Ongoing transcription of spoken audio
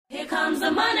Here comes the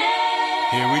money.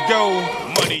 Here we go.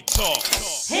 Money talk.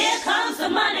 Here comes the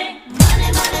money.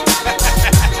 Money, money, money, money.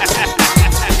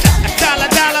 Dollar,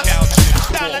 dollar.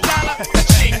 Dollar, dollar.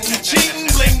 Ching, ching,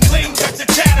 bling, bling, cut the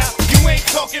chatter. You ain't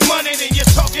talking money, then your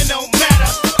talking don't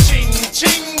matter. Ching,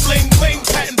 ching, bling, bling,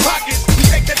 patent pockets. We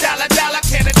take the dollar, dollar,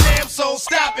 can a damn soul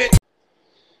stop it?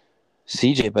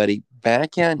 CJ, buddy,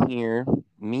 back out here,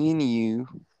 me and you,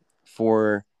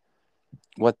 for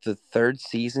what, the third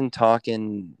season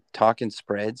talking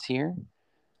spreads here.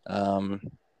 Gonna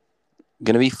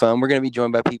be fun. We're gonna be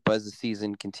joined by people as the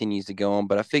season continues to go on.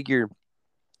 But I figure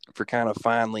for kind of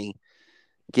finally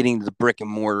getting to the brick and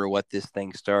mortar of what this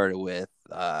thing started with,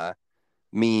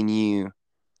 me and you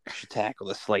should tackle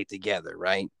the slate together,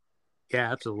 right?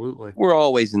 Yeah, absolutely. We're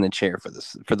always in the chair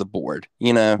for the board,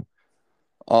 you know,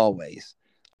 always.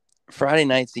 Friday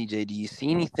night, CJ, do you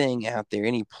see anything out there,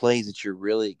 any plays that you're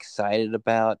really excited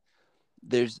about?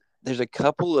 There's a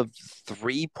couple of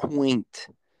 3-point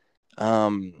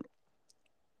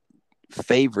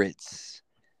favorites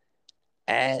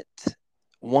at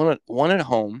one at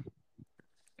home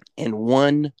and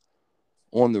one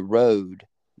on the road.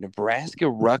 Nebraska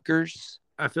Rutgers.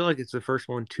 I feel like it's the first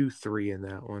 1, 2, 3 in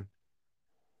that one.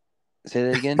 Say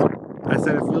that again. I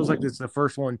said it feels like it's the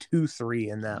first 1, 2, 3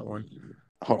 in that one.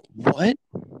 Oh, what?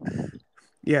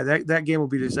 Yeah, that game will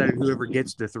be decided whoever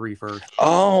gets to 3 first.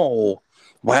 Oh,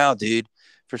 wow, dude.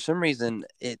 For some reason,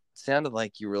 it sounded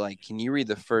like you were like, can you read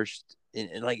the first?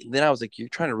 And like, then I was like, you're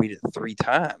trying to read it 3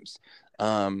 times.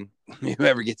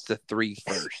 Whoever gets to 3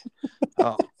 first.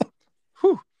 Oh,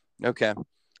 whew. Okay.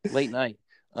 Late night.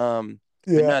 That's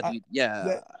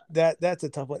a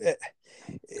tough one.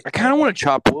 I kind of want to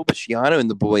chop Will Busciano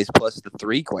and the boys plus the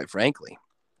 3, quite frankly.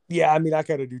 Yeah, I mean, I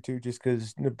kind of do too, just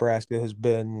because Nebraska has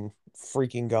been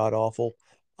freaking god awful.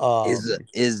 Or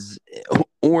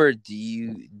do you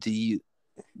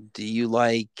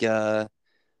like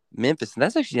Memphis? And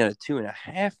that's actually down to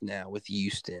 2.5 now with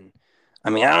Houston. I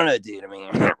mean, I don't know, dude. I mean,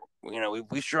 you know,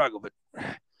 we struggle, but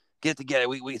get together,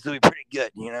 we still be pretty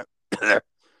good, you know.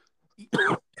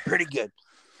 Pretty good.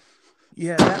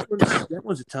 Yeah, that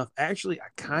was a tough. Actually, I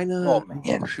kind of. Oh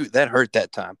man, shoot, that hurt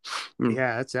that time.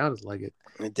 Yeah, it sounded like it.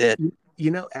 It did.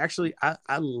 You know, actually, I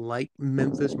like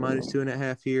Memphis minus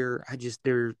 2.5 here.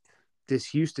 This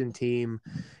Houston team,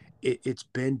 it's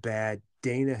been bad.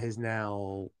 Dana has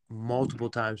now multiple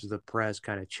times with the press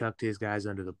kind of chucked his guys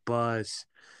under the bus.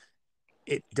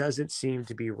 It doesn't seem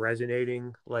to be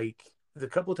resonating. Like the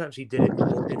couple of times he did it in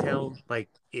Morgantown, like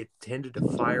it tended to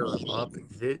fire him up.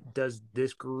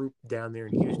 This group down there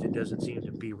in Houston doesn't seem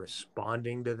to be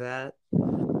responding to that.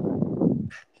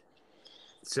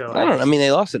 So I don't know. I mean,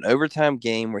 they lost an overtime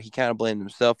game where he kind of blamed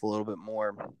himself a little bit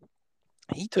more.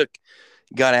 He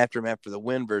got after him after the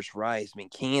win versus Rice. I mean,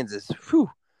 Kansas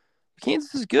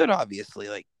is good, obviously.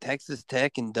 Like Texas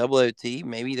Tech and double OT,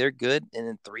 maybe they're good. And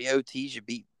then 3 OTs, you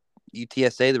beat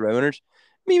UTSA, the Rowaners.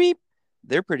 Meep.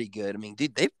 They're pretty good. I mean,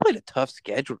 dude, they've played a tough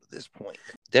schedule to this point.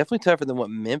 Definitely tougher than what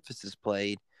Memphis has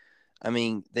played. I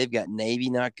mean, they've got Navy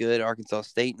not good, Arkansas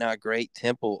State not great,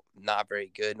 Temple not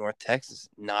very good, North Texas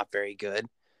not very good.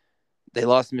 They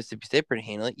lost to Mississippi State pretty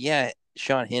handily. Yeah,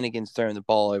 Sean Hennigan's throwing the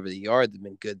ball over the yard. They've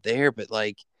been good there, but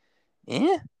like,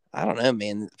 I don't know,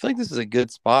 man. I feel like this is a good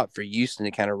spot for Houston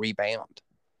to kind of rebound.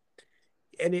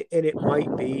 And it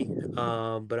might be,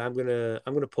 but I'm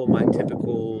gonna pull my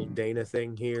typical Dana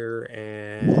thing here,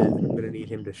 and I'm gonna need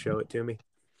him to show it to me.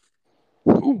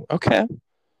 Ooh, okay,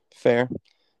 fair.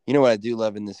 You know what I do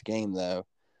love in this game though,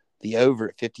 the over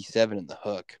at 57 in the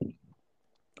hook.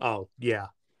 Oh yeah.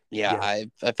 I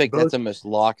think that's almost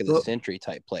lock of the century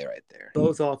type play right there.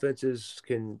 Both offenses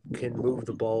can move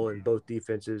the ball, and both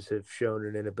defenses have shown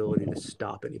an inability to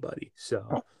stop anybody.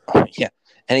 So yeah.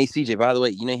 And hey, CJ, by the way,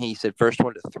 you know how you said first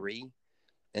 1 to 3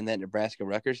 in that Nebraska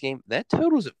Rutgers game? That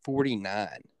total's at 49.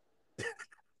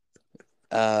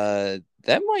 That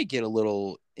might get a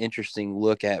little interesting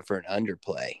look at for an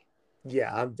underplay.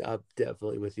 Yeah, I'm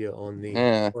definitely with you on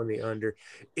the under.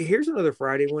 Here's another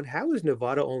Friday one. How is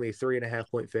Nevada only a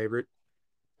 3.5-point favorite?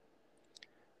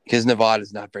 Because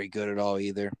Nevada's not very good at all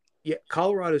either. Yeah,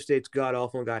 Colorado State's god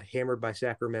awful and got hammered by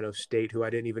Sacramento State, who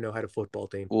I didn't even know had a football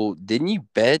team. Well, didn't you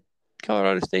bet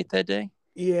Colorado State that day?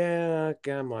 Yeah,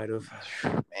 I might have.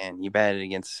 Man, you betted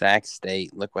against Sac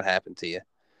State. Look what happened to you.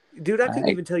 Dude, I couldn't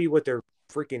even tell you what their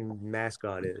freaking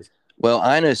mascot is. Well,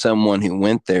 I know someone who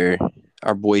went there,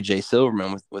 our boy Jay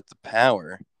Silverman with the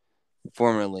Power,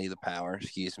 formerly the Power,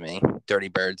 Dirty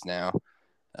Birds now,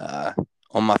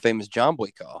 on my famous John Boy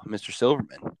call, Mr.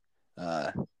 Silverman.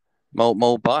 My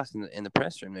old boss in the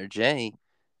press room there, Jay,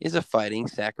 is a fighting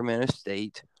Sacramento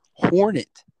State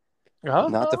Hornet.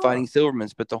 Not the Fighting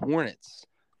Silvermans, but the Hornets.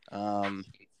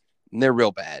 They're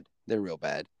real bad. They're real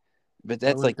bad. But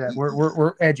that's like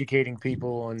we're educating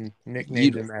people on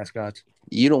nicknames and mascots.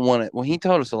 You don't want it. Well, he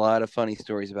told us a lot of funny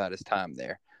stories about his time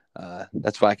there.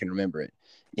 That's why I can remember it.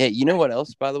 Yeah, you know what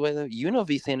else, by the way, though?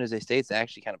 UNLV San Jose State's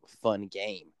actually kind of a fun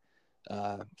game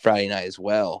Friday night as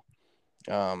well.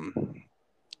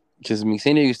 Because,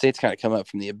 San Diego State's kind of come up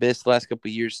from the abyss the last couple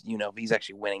of years. UNLV's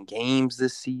actually winning games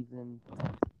this season.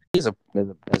 He's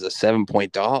as a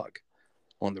 7-point dog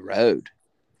on the road.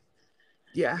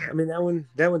 Yeah, I mean,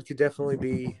 that one could definitely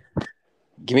be.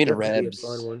 Give me the Rebs. A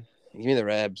fun one. Give me the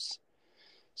Rebs.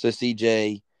 So,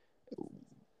 CJ,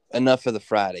 enough of the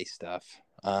Friday stuff.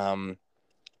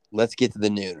 Let's get to the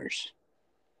nooners.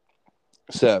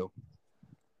 So,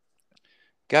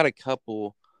 got a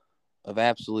couple of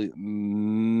absolute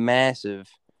massive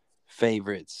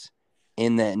favorites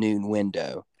in that noon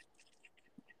window.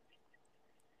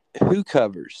 Who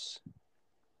covers?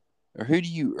 Or who do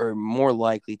you are more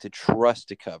likely to trust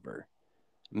to cover?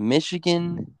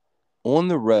 Michigan on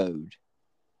the road,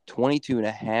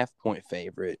 22.5-point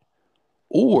favorite,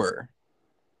 or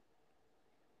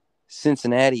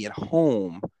Cincinnati at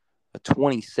home, a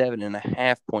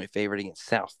 27.5-point favorite against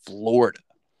South Florida.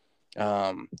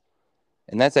 And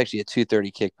that's actually a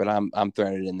 2:30 kick, but I'm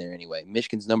throwing it in there anyway.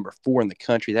 Michigan's number 4 in the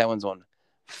country. That one's on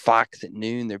Fox at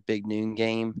noon, their big noon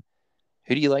game.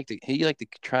 Who do you like to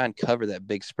try and cover that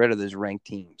big spread of those ranked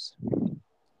teams?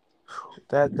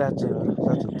 That's a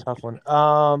tough one.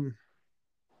 I'm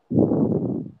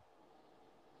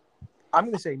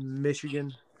going to say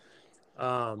Michigan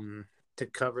to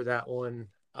cover that one.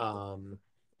 I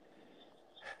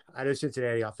know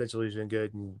Cincinnati offensively has been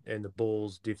good, and the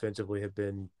Bulls defensively have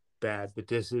been bad, but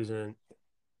this isn't.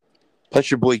 Plus,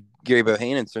 your boy Gary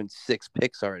Bohannon's thrown 6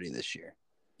 picks already this year.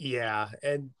 Yeah,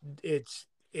 and it's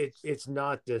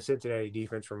not the Cincinnati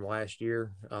defense from last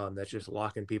year that's just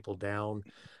locking people down.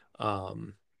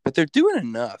 But they're doing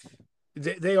enough.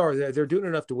 They are. They're doing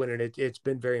enough to win, and it's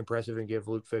been very impressive, and give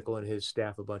Luke Fickell and his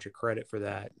staff a bunch of credit for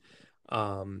that.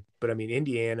 But, I mean,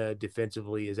 Indiana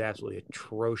defensively is absolutely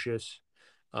atrocious.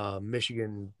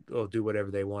 Michigan will do whatever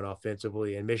they want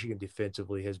offensively, and Michigan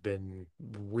defensively has been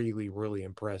really, really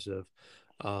impressive.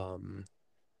 Now,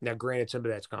 granted, some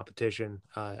of that's competition.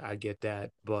 I get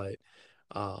that, but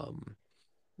I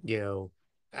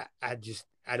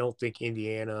don't think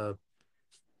Indiana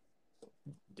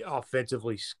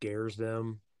offensively scares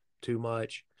them too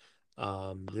much.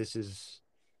 This is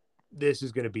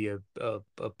going to be a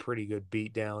pretty good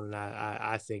beatdown, and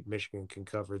I think Michigan can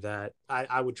cover that.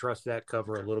 I would trust that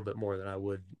cover a little bit more than I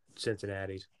would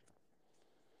Cincinnati's.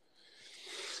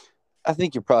 I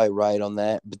think you're probably right on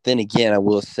that, but then again, I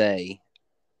will say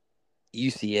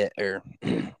UCF or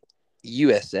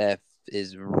USF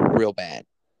is real bad.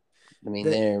 I mean,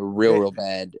 they're real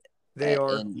bad. They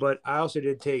are, but I also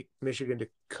did take Michigan to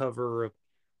cover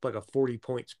like a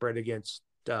 40-point spread against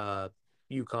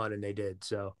UConn, and they did.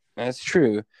 So that's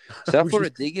true. South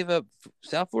Florida gave up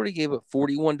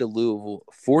 41 to Louisville,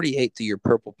 48 to your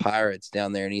Purple Pirates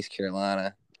down there in East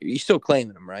Carolina. You're still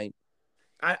claiming them, right?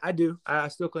 I do. I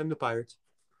still claim the Pirates.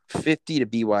 50 to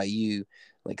BYU.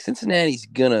 Like, Cincinnati's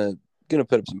gonna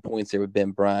put up some points there with Ben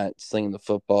Bryant slinging the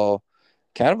football.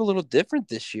 Kind of a little different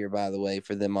this year, by the way,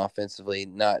 for them offensively.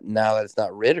 Not now that it's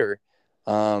not Ritter.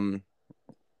 Bryant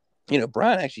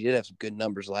actually did have some good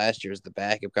numbers last year as the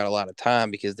backup. Got a lot of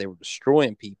time because they were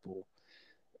destroying people.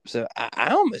 So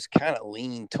I almost kind of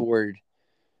lean toward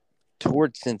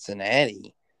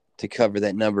Cincinnati to cover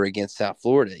that number against South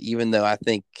Florida, even though I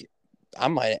think I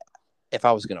might, if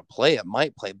I was going to play, I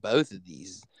might play both of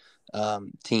these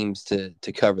teams to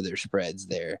cover their spreads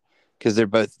there because they're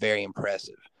both very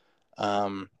impressive.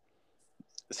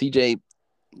 CJ,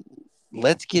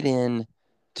 let's get in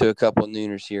to a couple of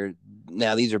nooners here.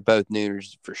 Now, these are both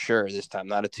nooners for sure this time,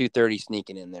 not a 2:30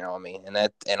 sneaking in there on me, and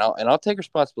I'll take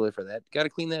responsibility for that. Got to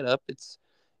clean that up. It's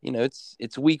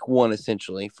week 1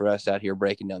 essentially for us out here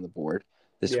breaking down the board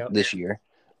this year.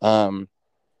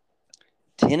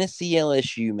 Tennessee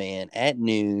LSU, man, at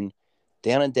noon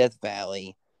down in Death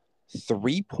Valley,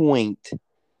 3-point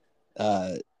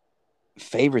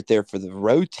favorite there for the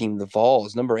road team, the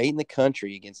Vols, number 8 in the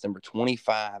country against number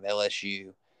 25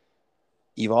 LSU.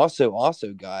 You've also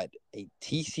got a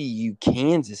TCU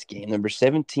Kansas game, number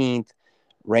 17th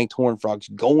ranked Horned Frogs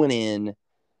going in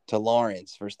to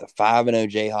Lawrence versus the 5-0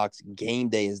 Jayhawks. Game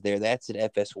day is there. That's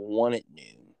at FS1 at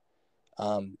noon.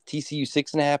 TCU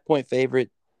 6.5-point favorite,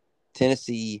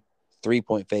 Tennessee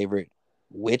 3-point favorite.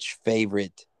 Which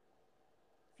favorite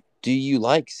do you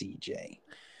like, CJ?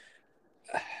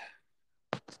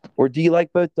 Or do you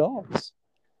like both dogs?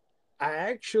 I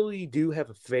actually do have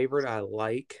a favorite I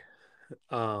like,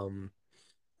 and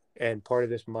part of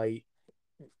this might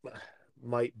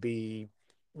be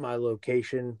my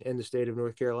location in the state of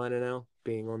North Carolina now,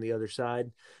 being on the other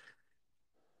side.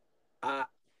 I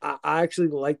I actually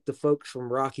like the folks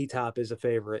from Rocky Top as a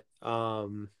favorite. They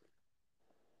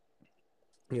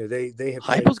have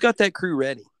played. Heupel's got that crew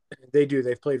ready. They do.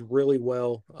 They've played really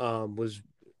well. Was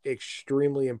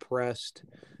extremely impressed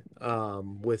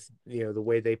with the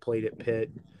way they played at Pitt.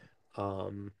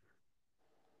 Um,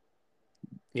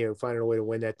 finding a way to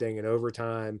win that thing in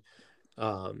overtime.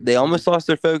 They almost lost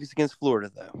their focus against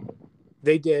Florida, though.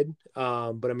 They did,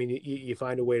 but I mean, you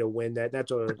find a way to win that. That's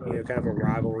a kind of a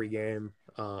rivalry game.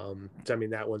 So I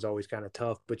mean, that one's always kind of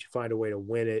tough, but you find a way to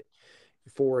win it.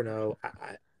 4-0.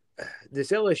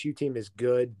 This LSU team is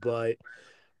good, but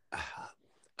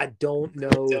I don't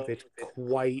know if it's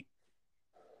quite.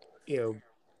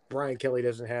 Brian Kelly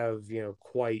doesn't have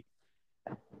quite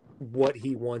what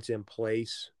he wants in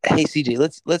place. Hey, CJ,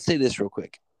 let's say this real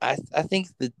quick. I think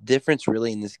the difference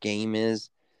really in this game is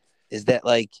that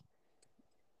like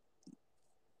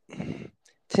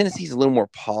Tennessee's a little more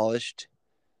polished,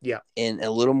 Yeah, and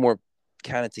a little more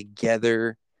kind of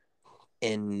together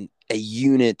in a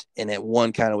unit and at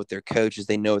one kind of with their coaches.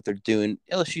 They know what they're doing.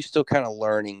 LSU's still kind of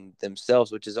learning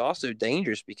themselves, which is also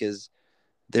dangerous because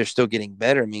they're still getting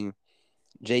better. I mean,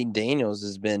 Jaden Daniels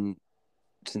has been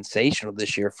sensational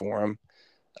this year for him,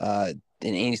 and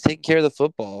he's taking care of the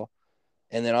football.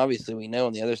 And then obviously we know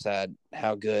on the other side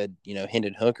how good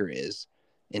Hendon Hooker is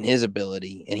in his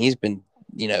ability, and he's been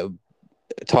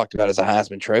talked about as a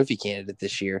Heisman Trophy candidate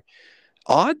this year.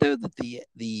 Odd though that the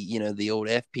old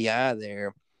FPI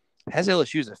there has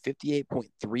LSU as a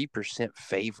 58.3%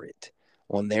 favorite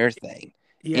on their thing.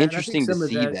 yeah. Interesting to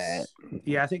see that.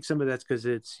 Yeah, I think some of that's because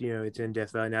it's in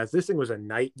Death Valley. Now, if this thing was a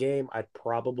night game, I'd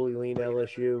probably lean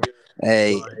LSU.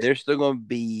 Hey, But they're still going to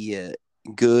be oh,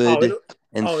 good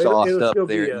and sauced it'll up still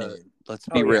there be at a noon. Let's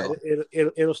be real.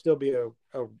 It'll still be a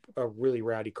really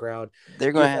rowdy crowd.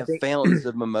 They're going to I have think- fountains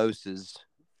of mimosas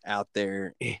out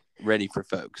there ready for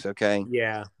folks, okay?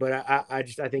 Yeah, but I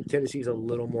think Tennessee's a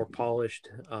little more polished.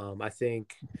 I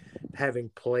think having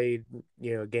played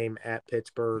a game at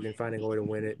Pittsburgh and finding a way to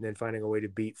win it, and then finding a way to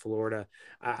beat Florida,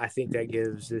 I think that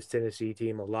gives this Tennessee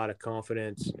team a lot of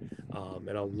confidence, and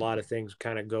a lot of things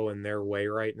kind of going their way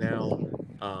right now.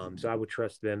 So I would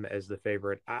trust them as the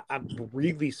favorite. I'm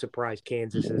really surprised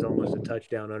Kansas is almost a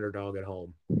touchdown underdog at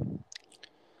home.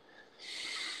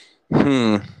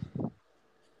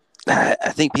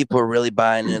 I think people are really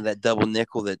buying into that double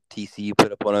nickel that TCU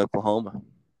put up on Oklahoma.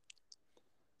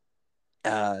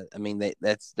 I mean,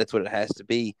 that's what it has to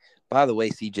be. By the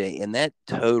way, CJ, in that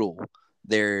total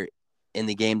there in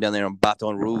the game down there on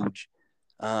Baton Rouge,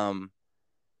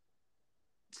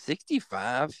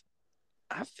 65,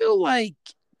 I feel like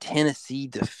Tennessee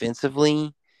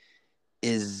defensively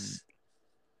is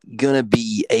going to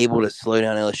be able to slow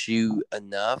down LSU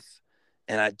enough.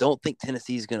 And I don't think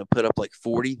Tennessee is going to put up like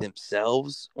 40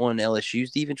 themselves on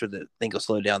LSU's defense, or that think will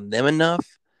slow down them enough.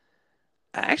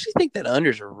 I actually think that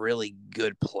under's a really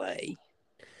good play.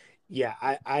 Yeah,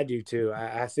 I do too.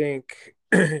 I think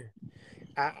I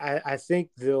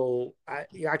think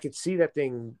I could see that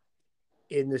thing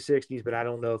in the 60s, but I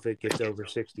don't know if it gets over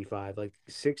 65. Like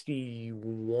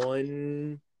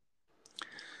 61.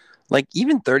 Like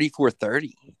even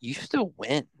 34-30, you still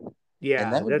win. Yeah,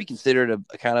 and that would be considered a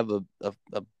kind of a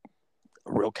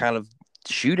real kind of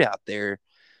shootout there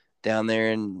down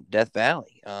there in Death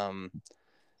Valley. Now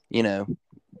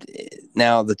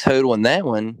the total in that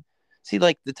one, see,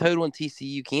 like the total in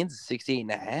TCU Kansas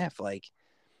 68.5. Like,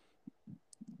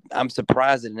 I'm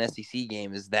surprised that an SEC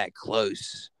game is that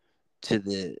close to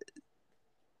the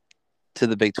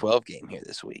Big 12 game here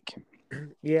this week.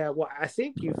 Yeah, well, I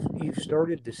think you've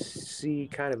started to see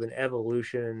kind of an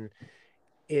evolution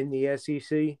in the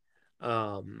SEC,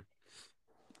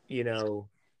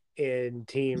 in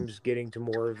teams getting to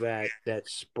more of that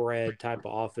spread type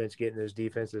of offense, getting those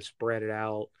defenses spread it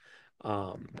out,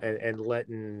 and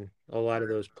letting a lot of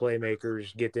those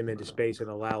playmakers get them into space and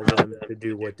allow them to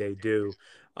do what they do.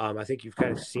 I think you've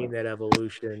kind of seen that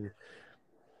evolution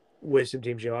with some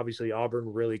teams. Obviously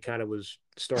Auburn really kind of was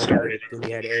starting it, and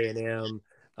you had A&M.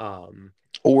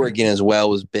 Oregon as well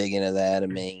was big into that. I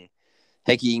mean,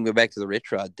 heck, you can go back to the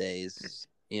Rich Rod days,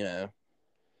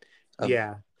 of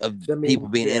people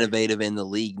being innovative in the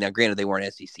league. Now, granted, they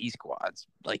weren't SEC squads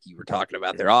like you were talking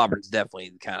about there. Auburn's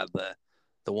definitely kind of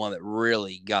the one that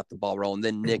really got the ball rolling.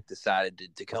 Then Nick decided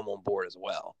to come on board as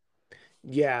well.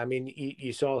 Yeah, I mean,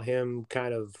 you saw him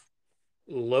kind of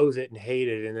loathe it and hate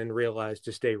it, and then realize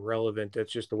to stay relevant,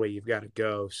 that's just the way you've got to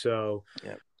go. So,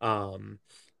 Um,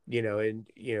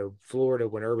 Florida,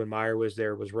 when Urban Meyer was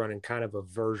there, was running kind of a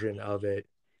version of it,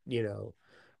 you know.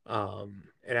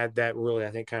 That really,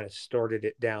 I think, kind of started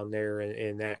it down there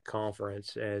in that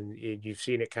conference, and you've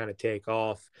seen it kind of take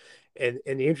off. And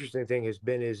the interesting thing has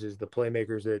been is the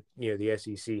playmakers that the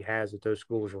SEC has that those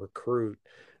schools recruit.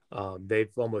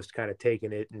 They've almost kind of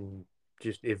taken it and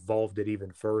just evolved it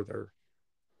even further.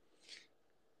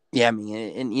 Yeah, I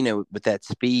mean, and with that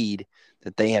speed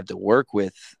that they have to work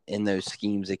with in those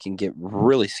schemes, it can get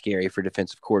really scary for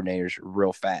defensive coordinators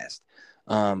real fast.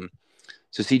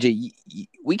 So CJ,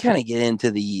 we kind of get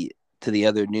into the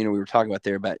other nooner we were talking about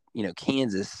there about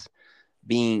Kansas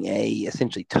being a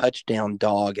essentially touchdown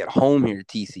dog at home here at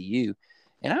TCU,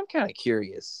 and I'm kind of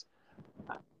curious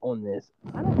on this.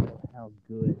 I don't know how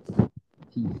good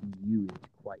TCU is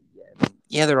quite yet. I mean,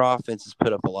 yeah, their offense has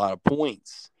put up a lot of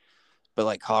points, but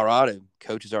like Colorado,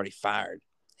 coach is already fired.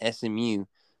 SMU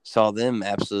saw them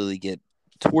absolutely get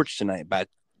torched tonight by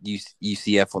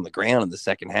UCF on the ground in the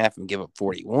second half and give up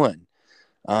 41.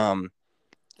 I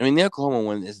mean, the Oklahoma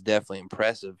one is definitely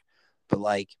impressive, but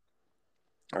like,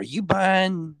 are you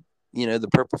buying, the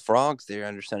Purple Frogs there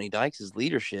under Sonny Dykes'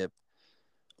 leadership,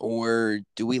 or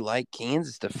do we like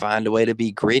Kansas to find a way to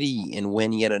be gritty and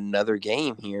win yet another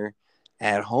game here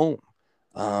at home?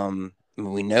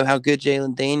 We know how good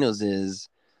Jalen Daniels is.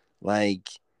 Like,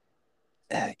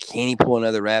 can he pull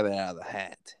another rabbit out of the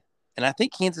hat? And I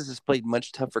think Kansas has played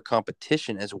much tougher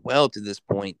competition as well to this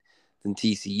point than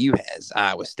TCU has.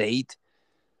 Iowa State,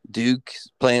 Duke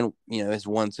playing, has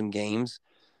won some games.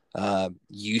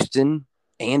 Houston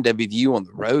and WVU on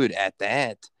the road at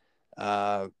that.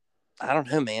 I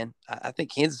don't know, man. I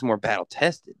think Kansas is more battle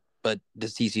tested, but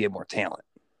does TCU have more talent?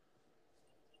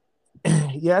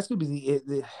 Yeah, that's gonna be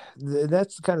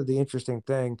that's kind of the interesting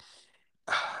thing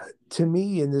to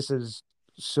me, and this is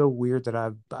so weird that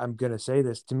I'm gonna say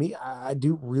this. To me, I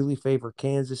do really favor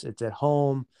Kansas. It's at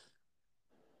home.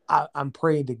 I'm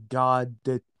praying to God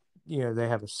that they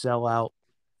have a sellout,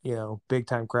 big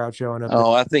time crowd showing up.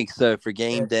 Oh, I think so. For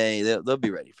game day, they'll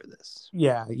be ready for this.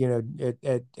 Yeah,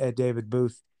 at David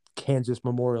Booth Kansas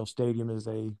Memorial Stadium, as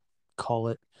they call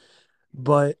it.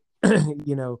 But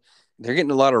they're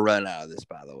getting a lot of run out of this,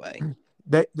 by the way.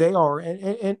 They are,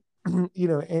 and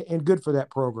and good for that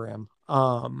program.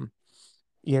 I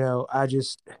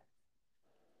just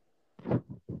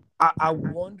I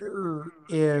wonder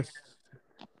if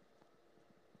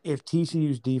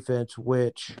TCU's defense,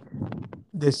 which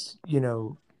this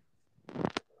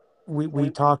we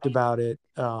talked about it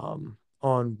on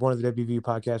one of the WVU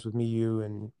podcasts with me, you,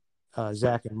 and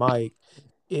Zach and Mike,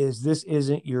 this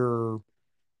isn't your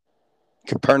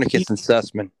Copernicus and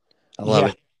Sussman. I love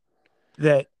it.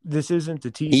 That this isn't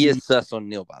the TCU. He is Suss on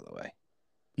Neil, by the way.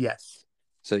 Yes.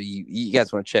 So you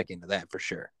guys want to check into that for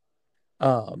sure.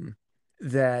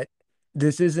 That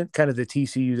this isn't kind of the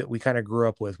TCU that we kind of grew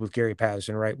up with Gary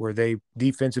Patterson, right? Where they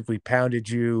defensively pounded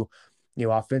you,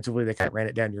 offensively they kind of ran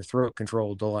it down your throat,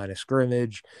 controlled the line of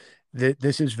scrimmage.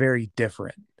 This is very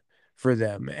different for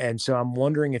them, and so I'm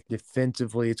wondering if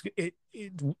defensively,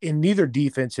 and neither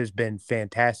defense has been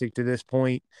fantastic to this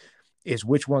point. Is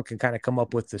which one can kind of come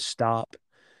up with the stop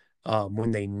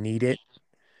when they need it.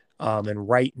 And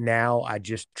right now, I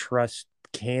just trust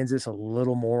Kansas a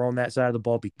little more on that side of the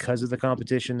ball because of the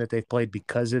competition that they've played,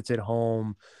 because it's at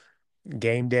home.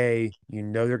 Game day,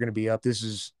 they're going to be up.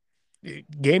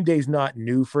 Game day is not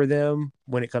new for them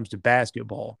when it comes to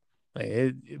basketball.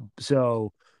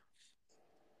 So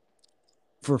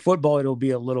for football, it'll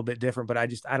be a little bit different, but I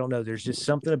don't know. There's just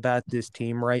something about this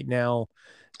team right now.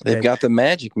 They've got the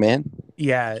magic, man.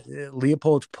 Yeah,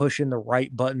 Leopold's pushing the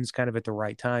right buttons kind of at the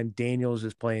right time. Daniels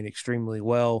is playing extremely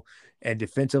well, and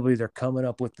defensively they're coming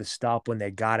up with the stop when they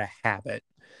got to have it.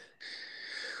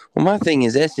 Well, my thing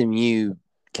is SMU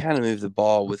kind of moved the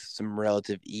ball with some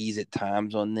relative ease at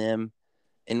times on them.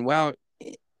 And while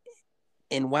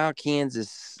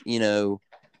Kansas,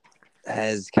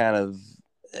 has kind of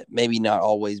maybe not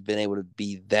always been able to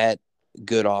be that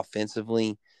good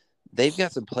offensively, they've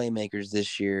got some playmakers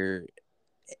this year.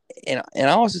 And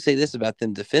I also say this about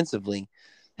them defensively.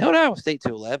 Held Iowa State to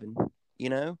 11,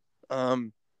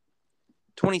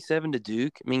 27 to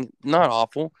Duke. I mean, not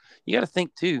awful. You got to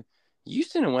think, too,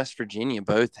 Houston and West Virginia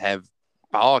both have,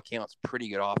 by all accounts, pretty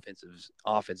good offenses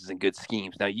and good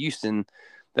schemes. Now, Houston,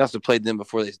 they also played them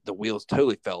before the wheels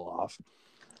totally fell off.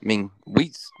 I mean,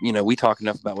 we talk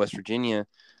enough about West Virginia.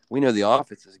 We know the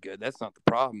offense is good. That's not the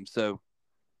problem. So,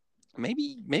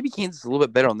 maybe Kansas is a little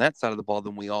bit better on that side of the ball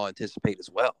than we all anticipate as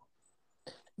well.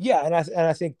 Yeah, and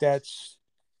I think that's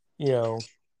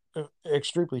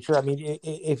extremely true. I mean,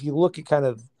 if you look at kind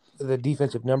of the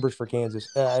defensive numbers for Kansas.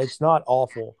 It's not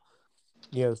awful.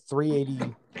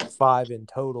 385 in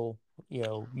total,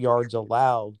 yards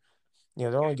allowed.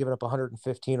 They're only giving up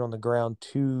 115 on the ground,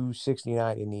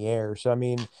 269 in the air. So, I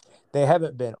mean, they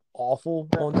haven't been awful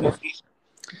on defense.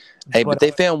 Hey, but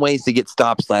they found ways to get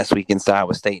stops last week against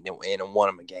Iowa State and won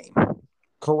them a game.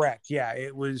 Correct. Yeah,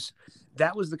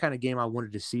 that was the kind of game I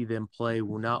wanted to see them play.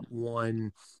 Well, not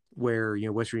one where,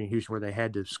 West Virginia and Houston, where they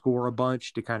had to score a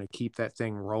bunch to kind of keep that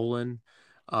thing rolling.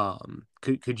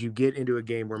 Could you get into a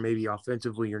game where maybe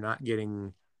offensively you're not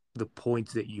getting the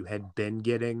points that you had been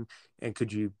getting, and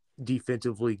could you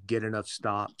defensively get enough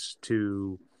stops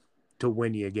to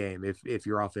win you a game if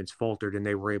your offense faltered, and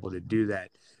they were able to do that?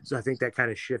 So I think that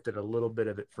kind of shifted a little bit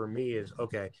of it for me. Is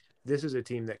okay, this is a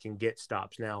team that can get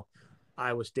stops. Now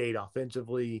Iowa State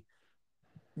offensively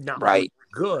not right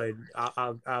good.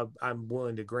 I'm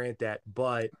willing to grant that,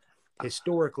 but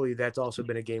historically that's also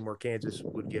been a game where Kansas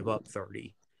would give up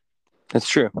 30. That's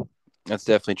true. That's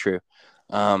definitely true.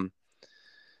 I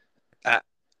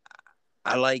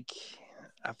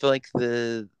feel like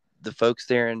the folks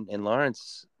there in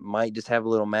Lawrence might just have a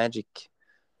little magic,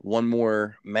 one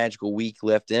more magical week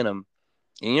left in them.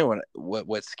 And you know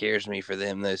what scares me for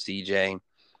them though, CJ,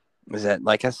 is that,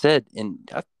 like I said, and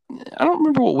I don't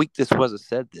remember what week this was I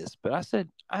said this, but I said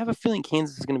I have a feeling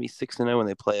Kansas is going to be 6-0 when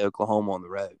they play Oklahoma on the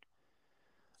road.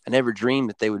 I never dreamed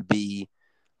that they would be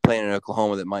playing in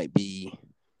Oklahoma that might be,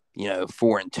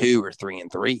 4-2 or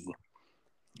 3-3.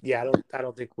 Yeah, I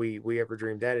don't think we ever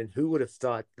dreamed that. And who would have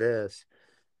thought this?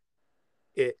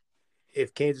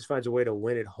 If Kansas finds a way to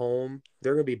win at home,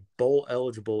 they're going to be bowl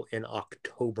eligible in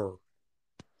October.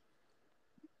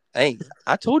 Hey,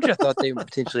 I told you I thought they were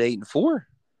potentially 8-4.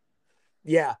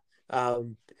 Yeah,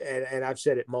 and I've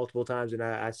said it multiple times, and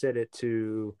I said it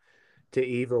to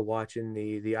Eva watching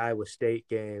the Iowa State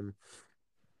game.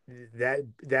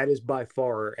 That is by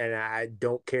far, and I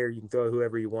don't care. You can throw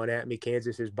whoever you want at me.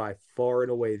 Kansas is by far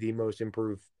and away the most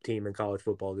improved team in college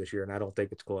football this year, and I don't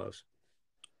think it's close.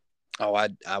 Oh, I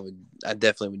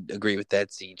definitely would agree with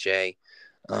that, CJ.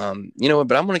 You know what?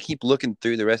 But I'm going to keep looking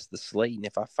through the rest of the slate, and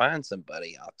if I find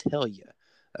somebody, I'll tell you.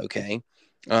 Okay.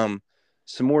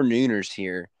 Some more nooners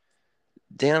here.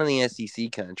 Down in the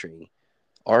SEC country,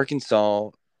 Arkansas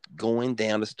going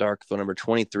down to Starkville, number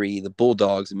 23, the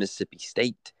Bulldogs of Mississippi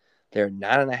State. They're a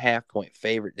 9.5-point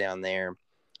favorite down there.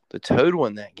 The total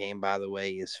in that game, by the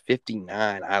way, is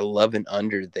 59. I love an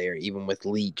under there, even with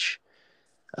Leach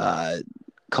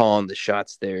calling the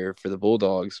shots there for the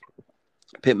Bulldogs.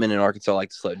 Pittman and Arkansas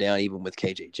like to slow down, even with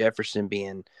KJ Jefferson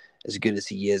being as good as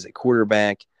he is at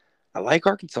quarterback. I like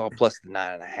Arkansas plus the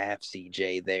 9.5,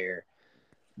 CJ, there.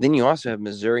 Then you also have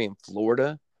Missouri and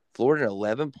Florida. Florida, an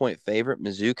 11-point favorite.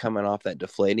 Mizzou coming off that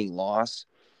deflating loss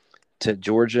to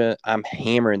Georgia. I'm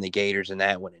hammering the Gators in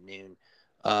that one at noon.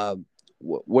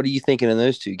 What are you thinking in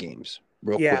those two games?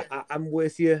 Real quick. I'm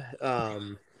with you.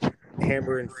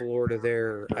 Hammer in Florida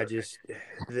there. I just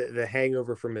the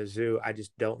hangover from Mizzou. I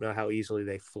just don't know how easily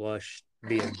they flush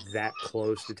being that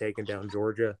close to taking down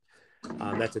Georgia.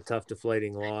 That's a tough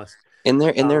deflating loss. And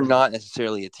they're not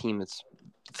necessarily a team that's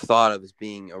thought of as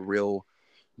being a real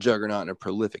juggernaut and a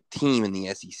prolific team in the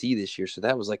SEC this year. So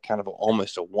that was like kind of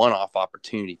almost a one-off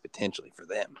opportunity potentially for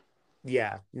them.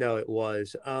 Yeah, no, it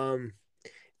was. And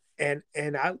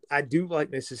I do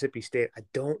like Mississippi State. I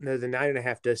don't know. The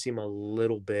 9.5 does seem a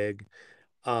little big.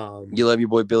 You love your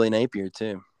boy Billy Napier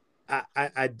too.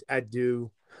 I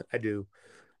do.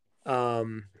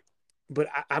 But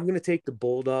I'm going to take the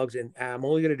Bulldogs, and I'm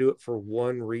only going to do it for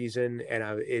one reason.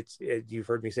 And you've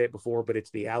heard me say it before, but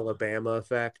it's the Alabama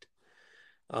effect.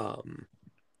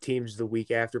 Teams the week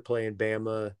after playing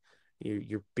Bama,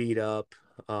 you're beat up.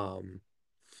 Arkansas,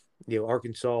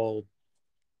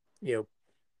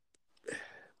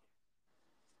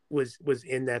 was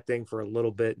in that thing for a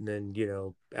little bit, and then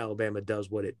Alabama does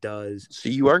what it does. So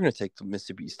you are going to take the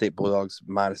Mississippi State Bulldogs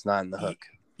 -9 in the hook.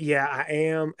 Yeah, I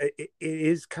am. It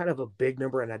is kind of a big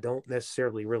number, and I don't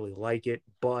necessarily really like it.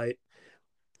 But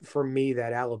for me,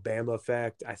 that Alabama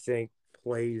effect, I think,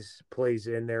 plays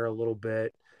in there a little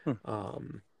bit.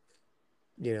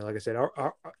 Like I said,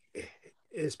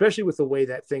 especially with the way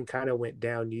that thing kind of went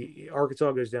down.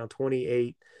 Arkansas goes down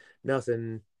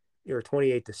 28-0, or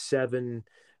 28-7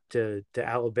 to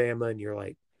Alabama, and you're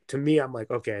like, to me, I'm like,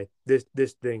 okay, this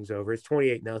thing's over. It's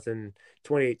 28-0,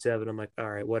 28-7. I'm like, all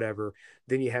right, whatever.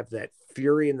 Then you have that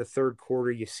fury in the third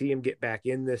quarter. You see him get back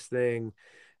in this thing.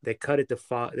 They cut it to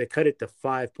 5. They cut it to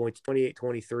 5 points,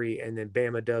 28-23, and then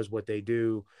Bama does what they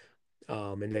do,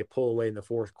 and they pull away in the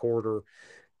fourth quarter.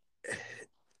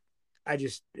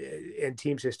 And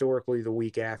teams historically the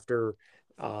week after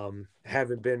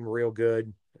haven't been real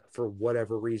good. for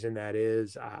whatever reason that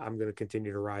is, I'm going to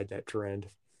continue to ride that trend.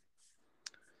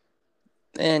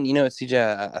 And you know what,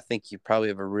 CJ, I think you probably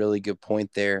have a really good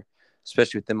point there,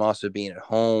 especially with them also being at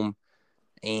home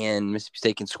and Mississippi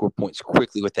State can score points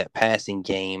quickly with that passing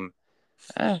game.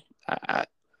 I, I,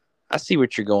 I see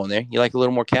what you're going there. You like a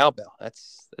little more cowbell.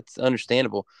 That's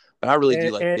understandable. But I really do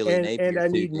And like and Billy and, and Napier I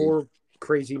too, need dude. more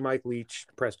crazy Mike Leach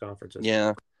press conferences.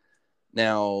 Yeah.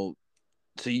 Now,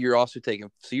 you're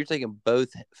taking both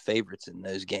favorites in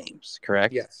those games,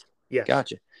 correct? Yes. Yes.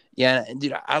 Gotcha. Yeah, and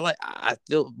dude, I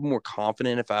feel more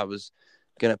confident if I was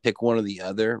gonna pick one or the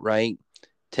other, right?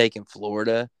 Taking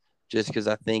Florida, just because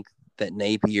I think that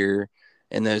Napier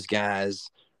and those guys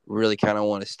really kind of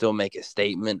want to still make a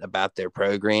statement about their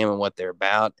program and what they're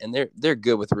about, and they're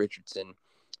good with Richardson.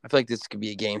 I feel like this could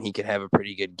be a game he could have a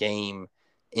pretty good game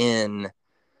in.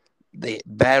 They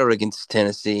battled against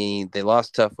Tennessee. They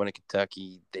lost tough one at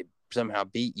Kentucky. They somehow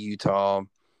beat Utah.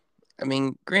 I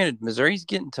mean, granted, Missouri's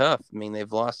getting tough. I mean,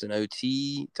 they've lost an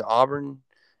OT to Auburn,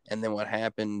 and then what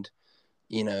happened,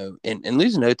 and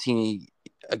losing OT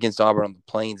against Auburn on the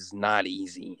Plains is not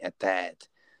easy at that.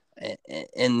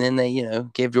 And then they,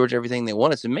 gave Georgia everything they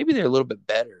wanted. So maybe they're a little bit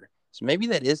better. So maybe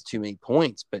that is too many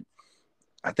points, but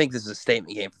I think this is a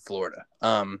statement game for Florida.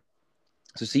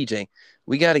 So CJ,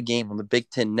 we got a game on the Big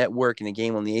Ten Network and a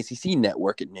game on the ACC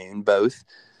Network at noon, both.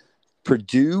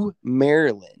 Purdue,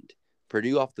 Maryland.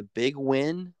 Purdue off the big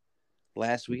win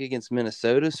last week against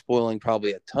Minnesota, spoiling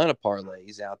probably a ton of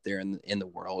parlays out there in the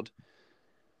world.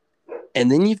 And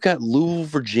then you've got Louisville,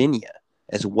 Virginia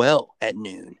as well at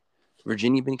noon.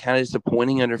 Virginia been kind of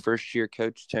disappointing under first-year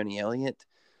coach Tony Elliott.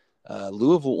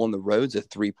 Louisville on the road's a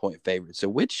 3-point favorite. So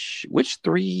which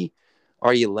three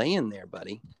are you laying there,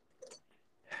 buddy?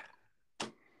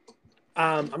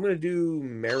 I'm going to do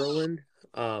Maryland.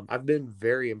 I've been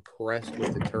very impressed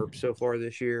with the Terps so far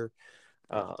this year.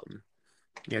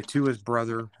 Tua's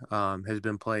brother has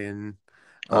been playing.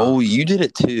 You did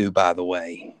it too, by the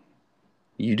way.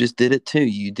 You just did it too.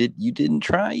 You didn't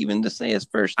try even to say his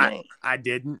first name. I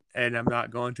didn't, and I'm not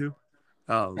going to.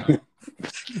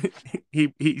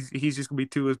 He's just gonna be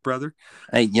Tua's brother.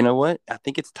 Hey, you know what? I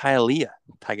think it's Talia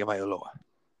Tagovailoa.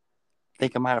 I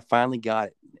think I might have finally got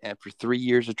it after 3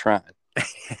 years of trying.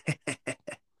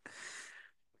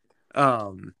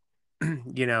 I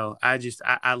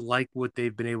like what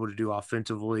they've been able to do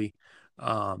offensively.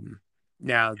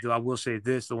 Now, though I will say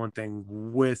this: the one thing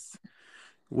with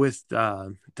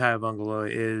Tagovailoa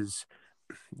is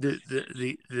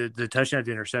the touchdown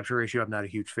to interception ratio. I'm not a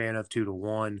huge fan of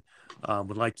 2-1.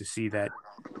 Would like to see that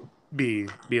be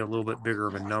a little bit bigger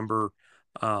of a number.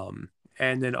 And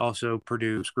then also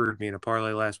Purdue screwed me in a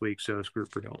parlay last week, so screw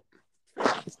Purdue.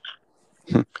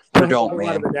 Purdue, a lot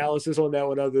man. of analysis on that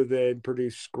one other than Purdue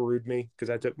screwed me because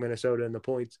I took Minnesota in the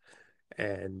points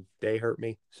and they hurt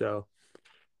me. So,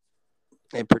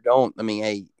 Hey, Purdue. I mean,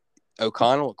 hey,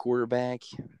 O'Connell, a quarterback,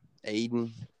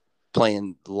 Aiden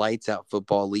playing lights out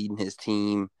football, leading his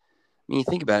team. I mean, you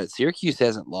think about it. Syracuse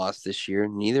hasn't lost this year.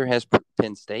 Neither has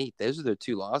Penn State. Those are their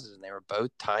two losses, and they were both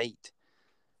tight.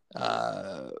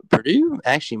 Purdue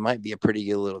actually might be a pretty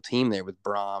good little team there with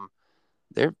Brom.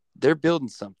 They're building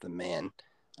something, man.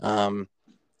 And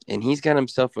he's got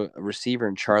himself a receiver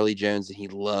in Charlie Jones that he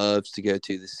loves to go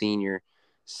to, the senior.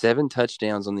 7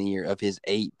 touchdowns on the year of his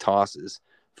 8 tosses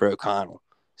for O'Connell.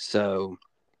 So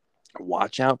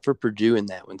watch out for Purdue in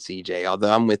that one, CJ.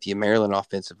 Although I'm with you, Maryland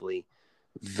offensively,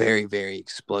 very, very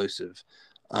explosive.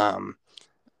 I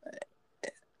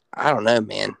don't know,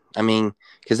 man. I mean,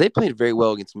 because they played very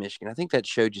well against Michigan. I think that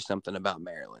showed you something about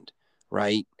Maryland,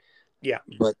 right? yeah.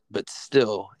 But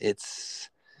still, it's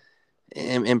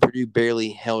and Purdue barely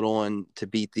held on to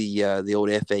beat the old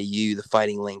FAU, the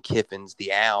Fighting Lane Kiffins,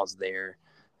 the Owls there.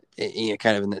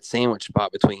 Kind of in that sandwich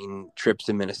spot between trips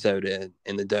to Minnesota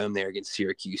and the Dome there against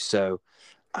Syracuse. So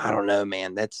I don't know,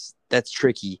 man. That's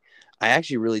tricky. I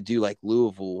actually really do like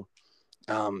Louisville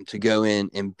to go in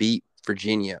and beat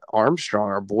Virginia. Armstrong,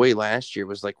 our boy last year,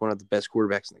 was like one of the best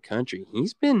quarterbacks in the country.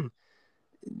 He's been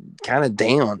kind of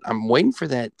down. I'm waiting for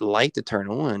that light to turn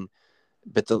on.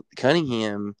 But the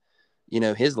Cunningham,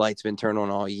 his light's been turned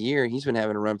on all year. He's been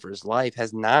having a run for his life.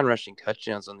 Has 9 rushing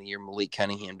touchdowns on the year. Malik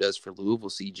Cunningham does for Louisville,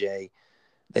 CJ.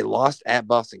 They lost at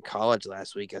Boston College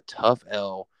last week, a tough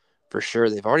L for sure.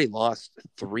 They've already lost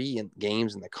 3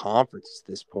 games in the conference at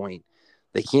this point.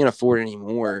 They can't afford any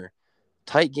more.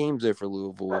 Tight games there for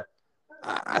Louisville.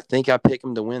 I think I pick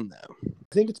them to win, though. I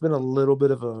think it's been a little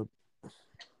bit of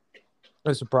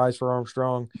a surprise for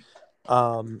Armstrong.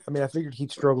 I figured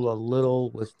he'd struggle a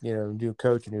little with, new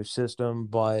coach, new system,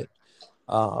 but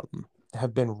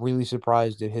have been really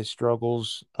surprised at his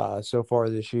struggles so far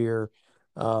this year.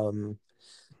 Um,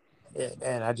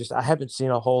 and I haven't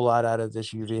seen a whole lot out of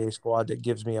this UVA squad that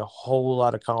gives me a whole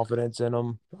lot of confidence in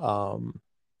them.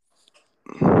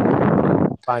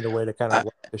 Find a way to kind of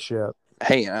work the ship.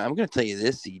 Hey, I'm going to tell you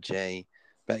this, CJ,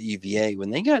 about UVA.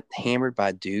 When they got hammered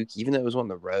by Duke, even though it was on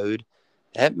the road,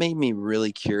 that made me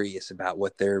really curious about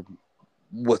what's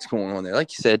going on there.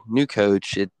 Like you said, new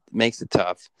coach, it makes it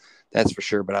tough. That's for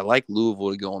sure. But I like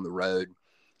Louisville to go on the road,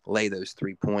 lay those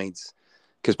 3 points,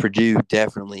 because Purdue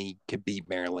definitely could beat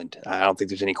Maryland. I don't think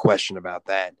there's any question about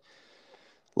that.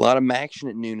 A lot of action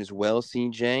at noon as well,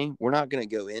 CJ. We're not going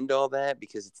to go into all that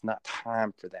because it's not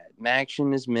time for that.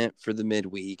 Action is meant for the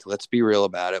midweek. Let's be real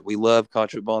about it. We love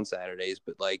college football on Saturdays,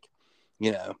 but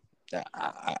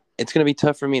it's going to be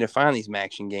tough for me to find these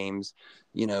action games,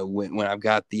 when I've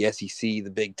got the SEC,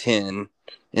 the Big Ten,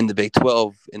 and the Big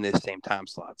 12 in the same time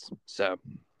slots. So,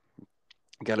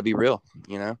 got to be real,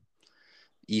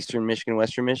 Eastern Michigan,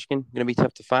 Western Michigan, going to be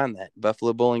tough to find that.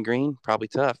 Buffalo, Bowling Green, probably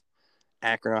tough.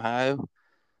 Akron, Ohio,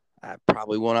 I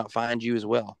probably will not find you as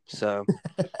well. So,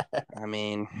 I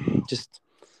mean, just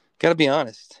got to be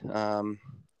honest.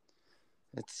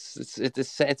 It's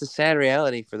a sad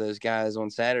reality for those guys on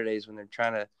Saturdays when they're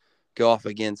trying to go off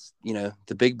against,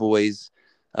 the big boys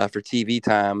for TV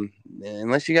time.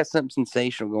 Unless you got something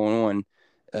sensational going on,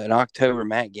 an October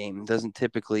MAC game doesn't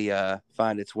typically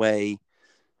find its way,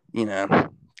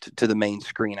 to the main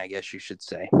screen, I guess you should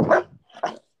say.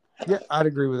 Yeah, I'd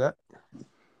agree with that.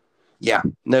 Yeah,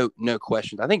 no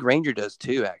questions. I think Ranger does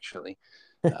too, actually,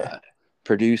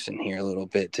 producing here a little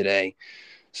bit today.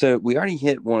 So we already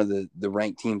hit one of the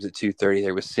ranked teams at 2:30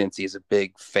 there with Cincy as a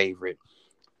big favorite.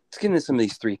 Let's get into some of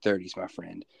these 3:30s, my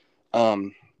friend.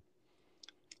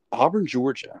 Auburn,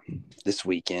 Georgia this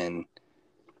weekend,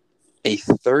 a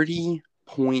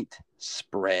 30-point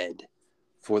spread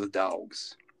for the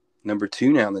Dogs. Number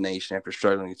 2 now in the nation after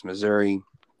struggling against Missouri.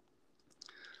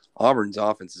 Auburn's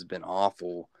offense has been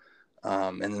awful.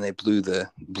 And then they blew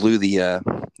the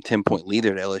 10-point lead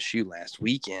at LSU last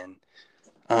weekend.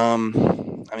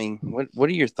 I mean, what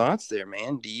are your thoughts there,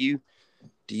 man? Do you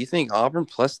think Auburn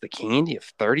plus the candy of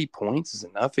 30 points is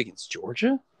enough against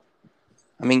Georgia?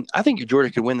 I mean, I think if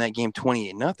Georgia could win that game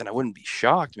 28-0, I wouldn't be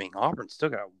shocked. I mean, Auburn's still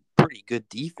got a pretty good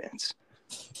defense.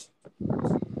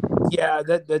 Yeah,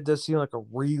 that does seem like a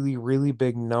really, really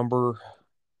big number.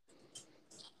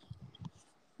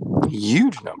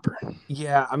 Huge number.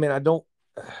 Yeah, I mean,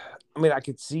 I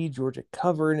could see Georgia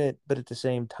covering it, but at the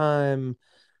same time,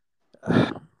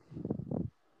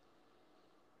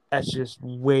 that's just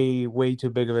way, way too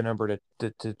big of a number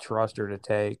to trust or to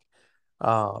take.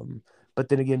 But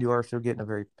then again, you are still getting a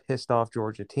very pissed off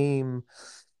Georgia team.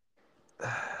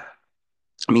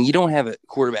 I mean, you don't have a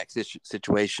quarterback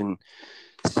situation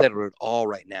settled at all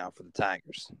right now for the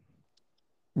Tigers.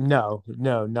 No,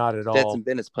 not at all. Stetson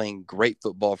Bennett's playing great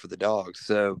football for the Dogs,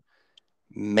 so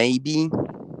maybe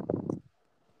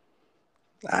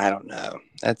I don't know.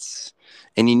 And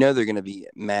they're going to be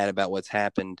mad about what's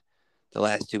happened the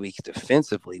last 2 weeks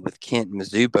defensively with Kent and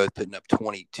Mizzou both putting up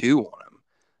 22 on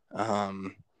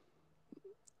them.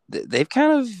 They've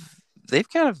kind of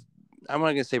I'm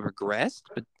not going to say regressed,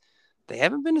 but they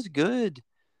haven't been as good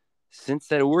since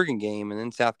that Oregon game and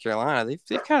then South Carolina.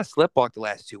 They've kind of sleptwalked the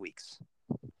last 2 weeks.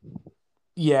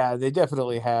 Yeah, they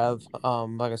definitely have.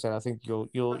 Like I said, I think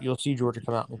you'll see Georgia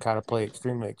come out and kind of play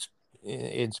extremely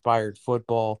inspired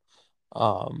football.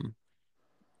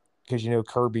 Because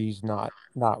Kirby's not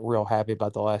real happy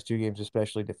about the last 2 games,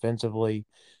 especially defensively.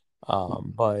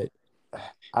 But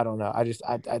I don't know. I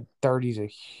 30 is a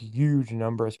huge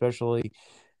number, especially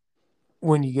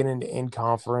when you get into in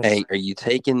conference. Hey, are you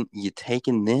taking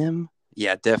them?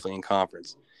 Yeah, definitely in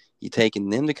conference. You taking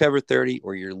them to cover 30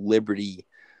 or your Liberty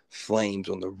Flames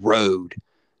on the road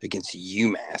against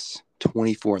UMass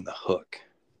 24 in the hook?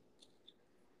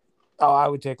 Oh, I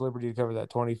would take Liberty to cover that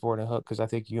 24 in a hook because I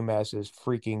think UMass is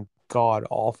freaking god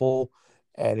awful,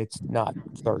 and it's not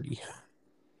 30.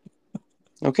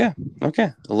 Okay.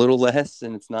 A little less,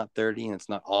 and it's not 30, and it's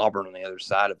not Auburn on the other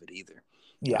side of it either.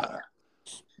 Yeah. A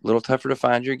little tougher to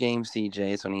find your game,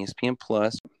 CJ. It's on ESPN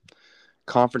Plus.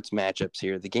 Conference matchups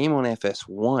here. The game on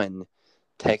FS1,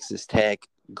 Texas Tech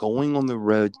going on the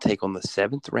road to take on the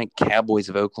 7th-ranked Cowboys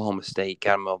of Oklahoma State.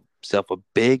 Got himself a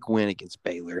big win against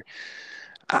Baylor.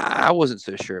 I wasn't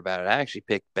so sure about it. I actually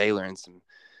picked Baylor in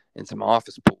some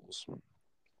office pools.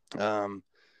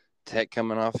 Tech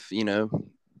coming off,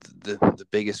 the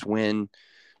biggest win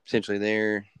potentially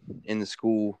there in the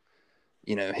school,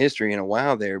 history in a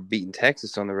while there, beating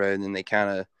Texas on the road, and then they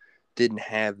kind of didn't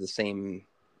have the same,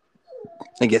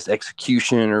 I guess,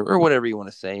 execution or whatever you want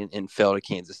to say, and fell to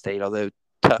Kansas State, although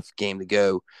tough game to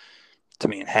go to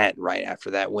Manhattan right after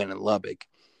that win in Lubbock.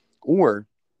 Or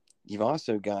you've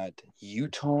also got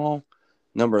Utah,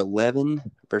 number 11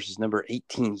 versus number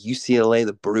 18, UCLA,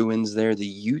 the Bruins there. The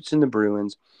Utes and the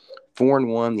Bruins,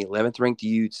 4-1, the 11th ranked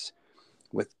Utes,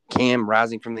 with Cam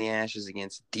rising from the ashes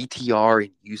against DTR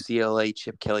and UCLA.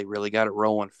 Chip Kelly really got it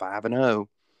rolling, 5-0.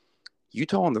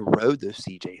 Utah on the road, though,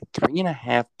 CJ,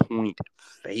 3.5-point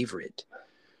favorite.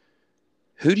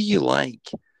 Who do you like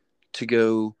to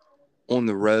go on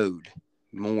the road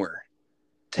more,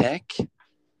 Tech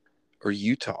or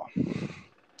Utah,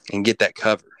 and get that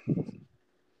cover?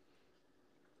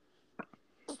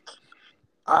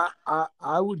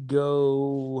 I would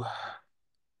go.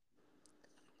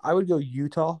 I would go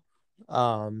Utah,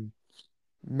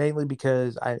 mainly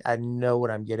because I know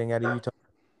what I'm getting out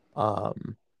of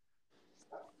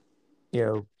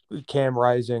Utah. Cam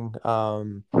Rising,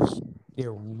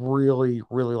 really,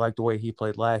 really like the way he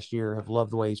played last year. Have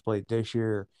loved the way he's played this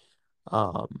year.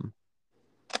 Um,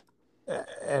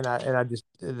 and I just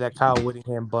that Kyle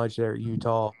Whittingham bunch there at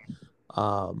Utah,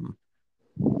 um,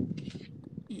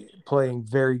 playing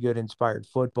very good inspired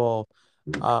football.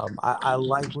 I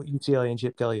like what UCLA and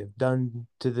Chip Kelly have done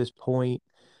to this point,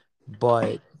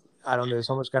 but I don't know. It's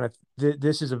almost kind of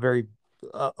this is a very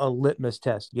a litmus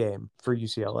test game for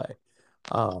UCLA.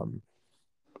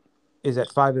 Is that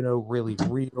 5-0 really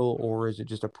real, or is it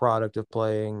just a product of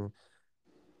playing,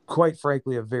 quite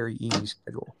frankly, a very easy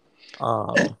schedule?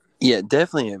 Yeah,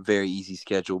 definitely a very easy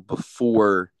schedule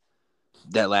before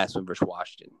that last one versus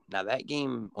Washington. Now, that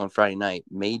game on Friday night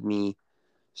made me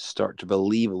start to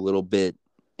believe a little bit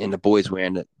in the boys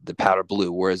wearing the powder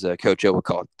blue, whereas Coach O would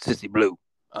call it sissy blue.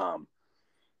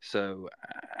 So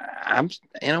I'm,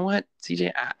 you know what,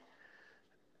 CJ,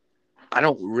 I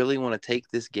don't really want to take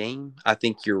this game. I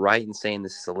think you're right in saying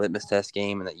this is a litmus test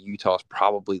game and that Utah's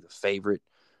probably the favorite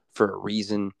for a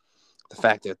reason. The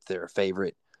fact that they're a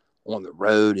favorite on the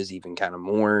road is even kind of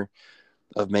more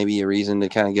of maybe a reason to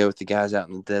kind of go with the guys out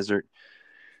in the desert.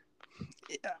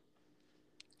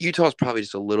 Utah's probably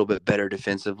just a little bit better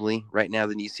defensively right now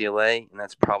than UCLA, and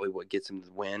that's probably what gets them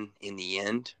the win in the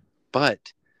end.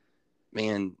 But,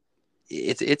 man,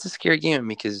 it's a scary game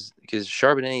because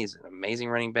Charbonnet is an amazing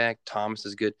running back. Thomas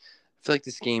is good. I feel like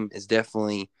this game is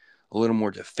definitely a little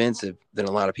more defensive than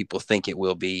a lot of people think it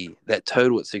will be. That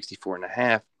total at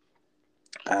 64.5,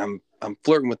 I'm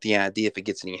flirting with the idea, if it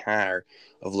gets any higher,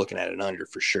 of looking at an under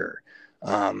for sure.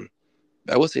 But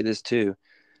I will say this too.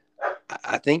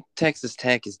 I think Texas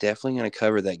Tech is definitely going to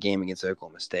cover that game against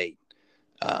Oklahoma State.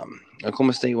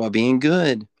 Oklahoma State, while being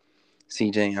good,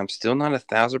 CJ, I'm still not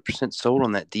 1,000% sold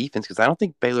on that defense because I don't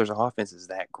think Baylor's offense is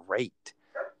that great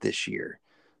this year.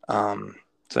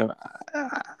 So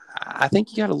I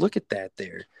think you got to look at that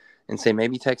there and say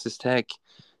maybe Texas Tech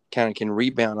kind of can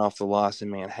rebound off the loss in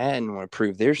Manhattan and want to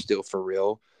prove they're still for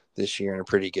real this year and a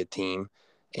pretty good team,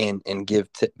 and give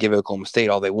Oklahoma State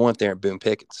all they want there at Boone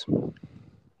Pickens.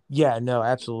 Yeah, no,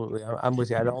 absolutely. I'm with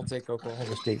you. I don't think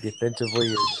Oklahoma State defensively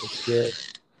is as good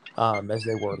as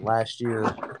they were last year.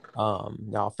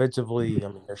 Now offensively, I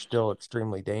mean, they're still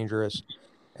extremely dangerous,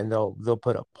 and they'll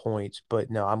put up points. But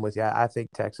no, I'm with you. I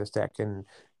think Texas Tech could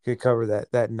cover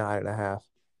that 9.5.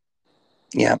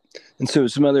 Yeah, and so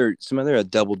some other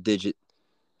double-digit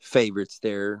favorites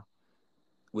there.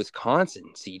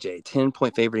 Wisconsin, CJ,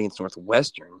 10-point favorite against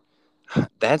Northwestern.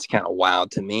 That's kind of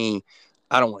wild to me.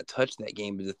 I don't want to touch that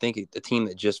game, but to think the team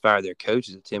that just fired their coach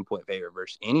is a 10-point favorite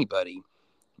versus anybody,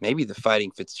 maybe the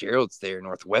Fighting Fitzgeralds there,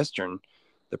 Northwestern,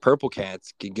 the Purple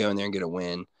Cats could go in there and get a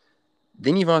win.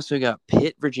 Then you've also got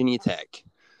Pitt, Virginia Tech,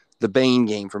 the Bane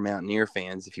game for Mountaineer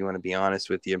fans, if you want to be honest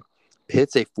with you.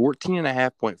 Pitt's a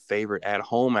 14.5-point favorite at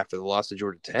home after the loss to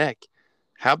Georgia Tech.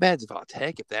 How bad's Va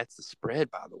Tech if that's the spread,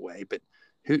 by the way? But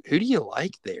who do you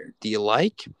like there? Do you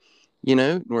like,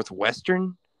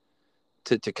 Northwestern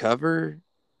to cover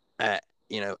at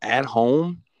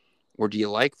home, or do you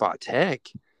like Va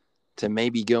Tech to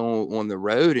maybe go on the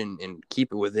road and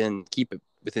keep it within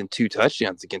 2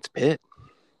 touchdowns against Pitt?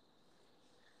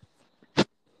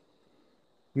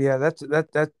 Yeah,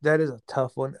 that is a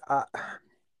tough one.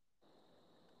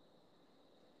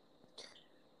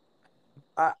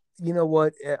 You know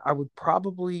what? I would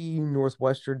probably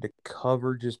Northwestern to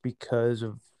cover just because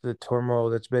of the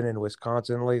turmoil that's been in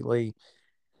Wisconsin lately.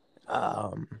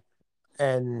 And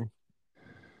I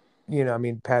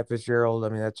mean, Pat Fitzgerald, I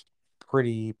mean, that's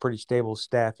pretty stable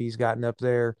staff he's gotten up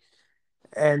there.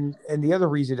 And the other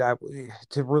reason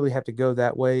to really have to go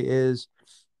that way is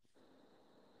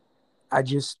I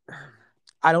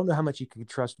don't know how much you can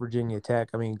trust Virginia Tech.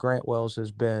 I mean, Grant Wells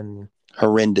has been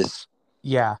horrendous.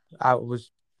 Yeah, I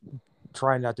was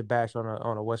trying not to bash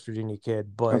on a West Virginia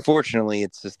kid, but Unfortunately,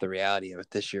 it's just the reality of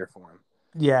it this year for him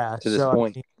yeah. to this So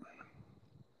point. I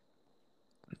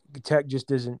mean, Tech just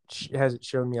hasn't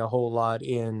shown me a whole lot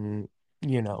in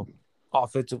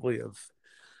offensively of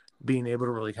being able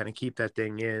to really kind of keep that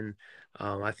thing in.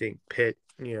 I think Pitt,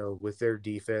 with their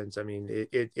defense, I mean,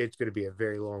 it's going to be a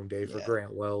very long day for Yeah.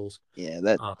 Grant Wells. Yeah,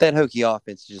 that Hokie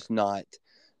offense is just not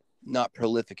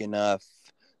prolific enough,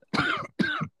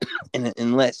 and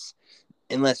unless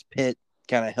Pitt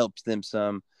kind of helps them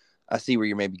some. I see where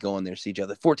you're maybe going there, CJ.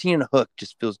 The 14 and a hook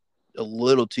just feels a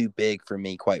little too big for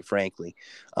me, quite frankly.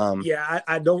 Yeah,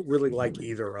 I don't really like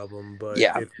either of them, but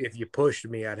Yeah. if you pushed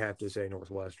me, I'd have to say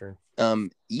Northwestern.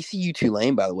 ECU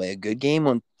Tulane, by the way, a good game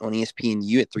on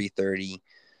ESPNU at 3:30.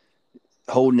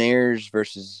 Holden Ayers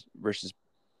versus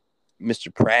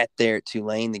Mr. Pratt there at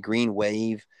Tulane. The Green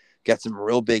Wave got some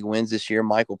real big wins this year.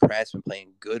 Michael Pratt's been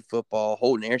playing good football.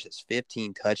 Holden Ayers has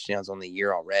 15 touchdowns on the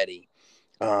year already.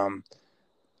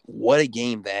 What a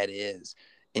game that is.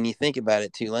 And you think about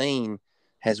it, Tulane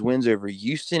has wins over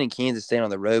Houston and Kansas State on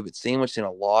the road, but sandwiched in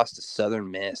a loss to Southern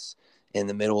Miss in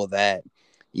the middle of that.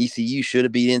 ECU should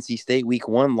have beat NC State week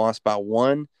 1, lost by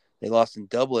 1. They lost in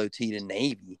double OT to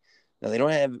Navy. Now, they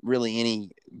don't have really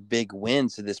any big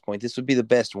wins to this point. This would be the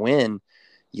best win.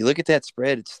 You look at that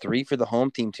spread, it's 3 for the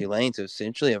home team, Tulane, so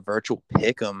essentially a virtual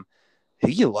pick 'em. Who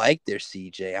you like there,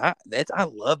 CJ? I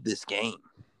love this game.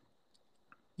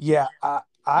 Yeah,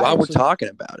 While we're talking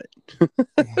about it.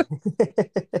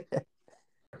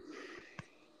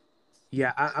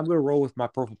 Yeah, I'm going to roll with my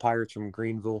Purple Pirates from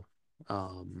Greenville.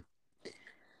 Granted,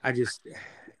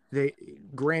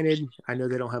 I know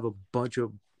they don't have a bunch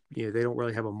of, they don't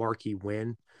really have a marquee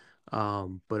win.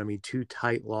 But I mean, 2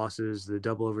 tight losses, the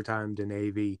double overtime to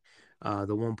Navy, the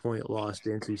 1-point loss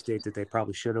to NC State that they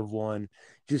probably should have won.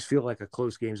 Just feel like a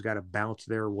close game's got to bounce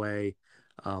their way.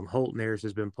 Holton Ayers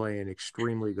has been playing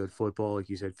extremely good football. Like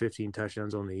you said, 15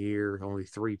 touchdowns on the year, only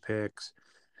 3 picks.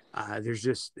 There's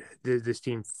just this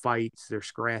team fights. They're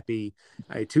scrappy.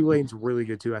 Tulane's really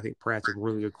good too. I think Pratt's a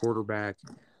really good quarterback.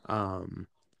 But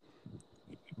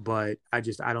I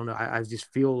don't know. I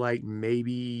just feel like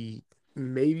maybe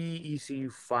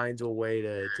ECU finds a way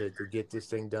to get this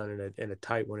thing done in a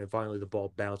tight one, and finally the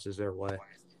ball bounces their way.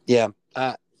 Yeah,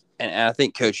 and I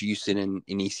think Coach Houston and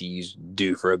ECU's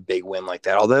due for a big win like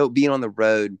that. Although being on the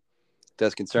road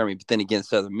does concern me, but then again,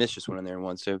 Southern Miss just went in there and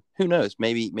won. So who knows?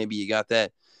 Maybe you got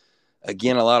that.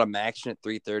 Again, a lot of action at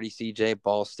 3:30. CJ,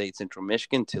 Ball State, Central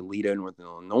Michigan, Toledo, Northern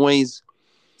Illinois.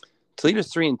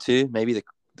 Toledo's 3-2. Maybe the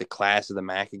class of the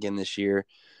MAC again this year.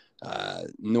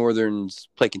 Northern's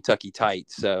play Kentucky tight,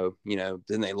 so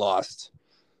then they lost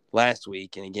last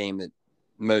week in a game that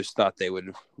most thought they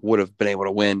would have been able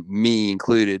to win, me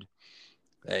included.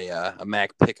 A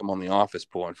MAC pick 'em on the office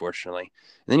pool, unfortunately.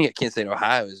 And then you got Kansas State,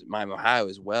 Miami, Ohio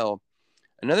as well.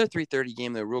 Another 3:30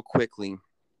 game though, real quickly.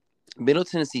 Middle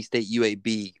Tennessee State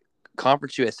UAB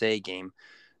Conference USA game.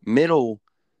 Middle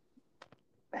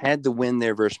had the win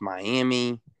there versus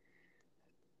Miami.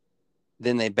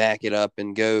 Then they back it up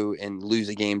and go and lose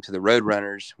a game to the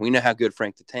Roadrunners. We know how good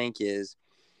Frank the Tank is.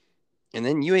 And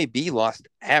then UAB lost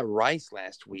at Rice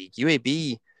last week.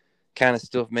 UAB kind of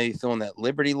still maybe feeling that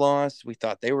Liberty loss. We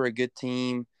thought they were a good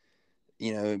team.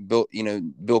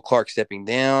 Bill Clark stepping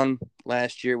down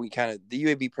last year. The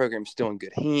UAB program is still in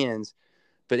good hands.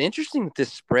 But interesting that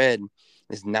this spread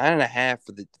is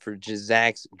 9.5 for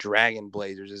Zach's Dragon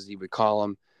Blazers, as he would call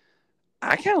them.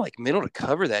 I kind of like Middle to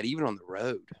cover that even on the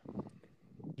road.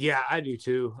 Yeah, I do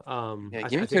too.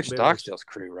 Give me Coach Stockdale's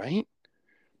crew, right?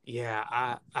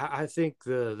 Yeah, I think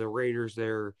the Raiders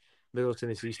there, Middle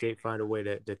Tennessee State, find a way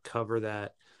to cover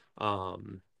that. I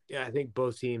think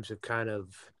both teams have kind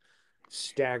of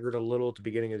staggered a little at the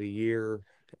beginning of the year,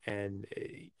 and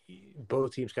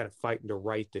both teams kind of fighting to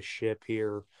right the ship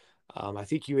here. I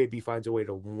think UAB finds a way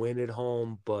to win at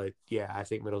home, but yeah, I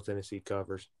think Middle Tennessee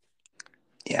covers.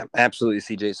 Yeah, absolutely,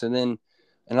 CJ. So then,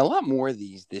 and a lot more of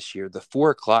these this year, the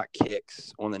 4:00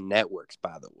 kicks on the networks,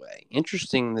 by the way.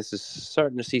 Interesting. This is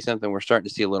starting to see something we're starting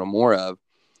to see a little more of.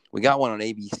 We got one on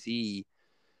ABC,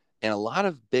 and a lot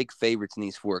of big favorites in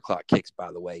these 4:00 kicks,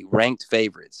 by the way, ranked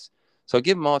favorites. So I'll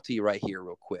give them all to you right here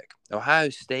real quick. Ohio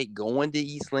State going to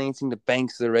East Lansing, the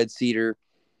banks of the Red Cedar,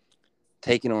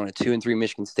 taking on a 2-3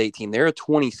 Michigan State team. They're a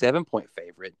 27-point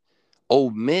favorite.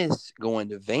 Ole Miss going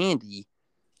to Vandy,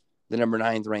 the number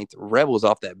 9th ranked Rebels,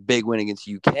 off that big win against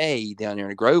UK down there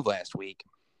in Grove last week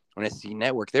on SEC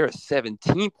Network. They're a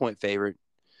 17-point favorite.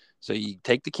 So you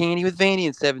take the candy with Vandy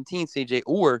in 17, CJ,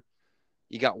 or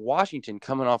you got Washington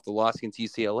coming off the loss against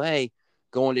UCLA,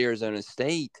 going to Arizona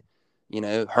State.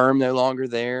 Herm no longer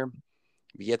there.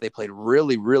 but yet they played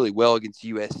really, really well against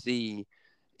USC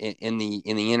in the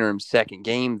interim second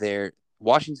game there.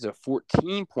 Washington's a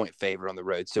 14-point favorite on the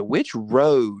road. So which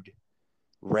road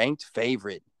ranked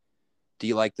favorite do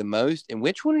you like the most, and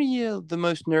which one are you the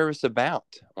most nervous about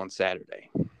on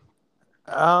Saturday?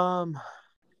 My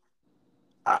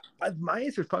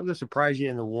answer is probably going to surprise you,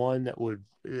 and the one that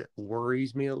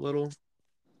worries me a little.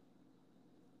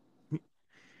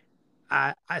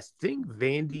 I think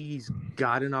Vandy's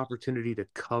got an opportunity to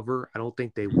cover. I don't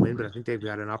think they win, but I think they've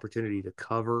got an opportunity to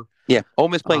cover. Yeah, Ole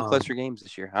Miss playing closer games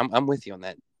this year. I'm with you on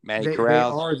that. Matty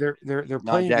Corrals. They're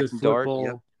playing good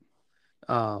football.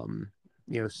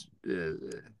 Yep.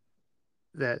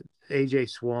 That AJ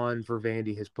Swan for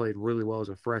Vandy has played really well as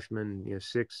a freshman.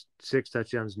 Six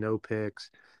touchdowns, no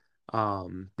picks.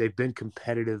 They've been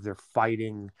competitive. They're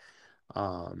fighting.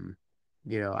 Like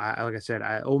I said,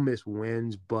 Ole Miss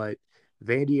wins, but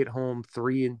Vandy at home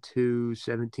 3-2,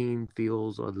 17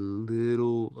 feels a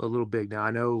little big. Now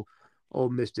I know Ole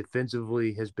Miss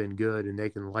defensively has been good, and they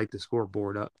can light the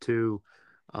scoreboard up too.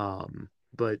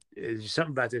 But it's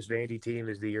something about this Vandy team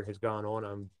as the year has gone on.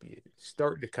 I'm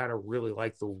starting to kind of really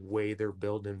like the way they're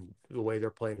building, the way they're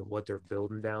playing, and what they're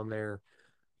building down there.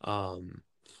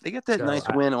 They got that nice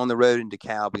win on the road in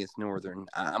DeKalb against Northern.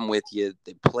 I'm with you.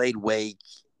 They played Wake,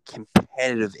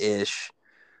 competitive-ish.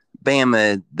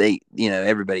 Bama,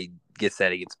 everybody gets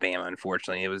that against Bama.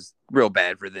 Unfortunately, it was real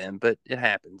bad for them, but it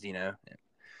happens, Yeah,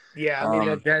 I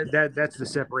mean that's the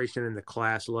separation in the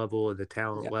class level and the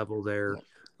talent level there.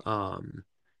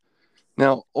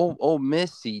 Now, Ole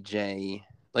Miss, CJ,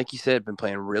 like you said, been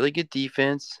playing really good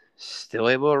defense. Still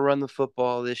able to run the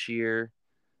football this year.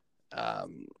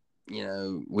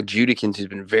 With Judikins, who's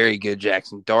been very good.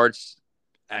 Jackson Dart's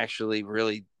actually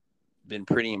really been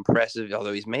pretty impressive,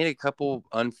 although he's made a couple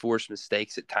unforced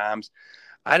mistakes at times.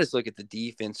 I just look at the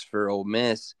defense for Ole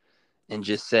Miss and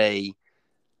just say,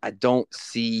 I don't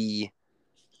see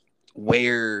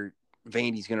where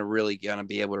Vandy's going to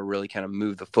be able to really kind of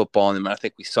move the football on them. I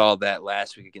think we saw that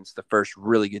last week against the first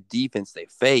really good defense they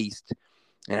faced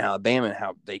in Alabama, and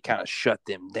how they kind of shut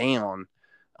them down.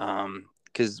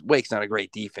 Because Wake's not a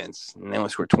great defense, and they only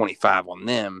scored 25 on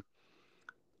them.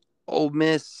 Ole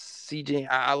Miss, CJ,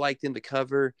 I like them to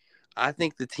cover. I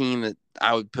think the team that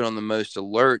I would put on the most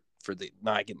alert for the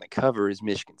not getting the cover is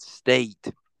Michigan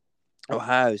State.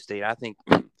 Ohio State, I think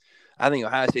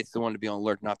Ohio State's the one to be on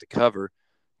alert not to cover.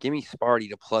 Give me Sparty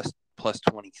to plus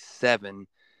 27.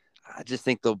 I just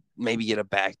think they'll maybe get a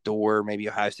back door. Maybe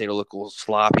Ohio State will look a little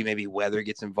sloppy. Maybe weather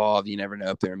gets involved. You never know.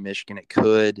 Up there in Michigan, it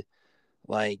could.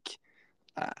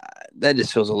 That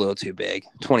just feels a little too big.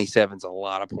 27's a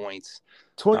lot of points.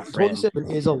 27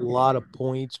 is a lot of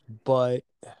points, but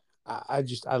I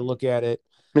look at it.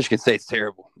 Michigan State's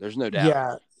terrible. There's no doubt.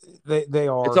 Yeah, they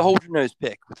are. It's a hold your nose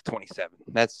pick with 27.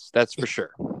 That's for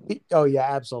sure. Oh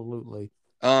yeah, absolutely.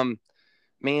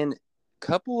 Man,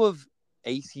 couple of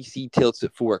ACC tilts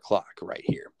at 4:00 right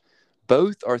here.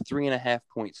 Both are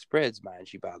 3.5-point spreads,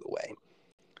 mind you. By the way,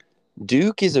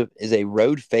 Duke is a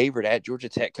road favorite at Georgia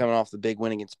Tech, coming off the big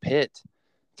win against Pitt,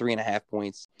 3.5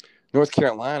 points. North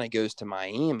Carolina goes to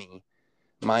Miami.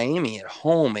 Miami at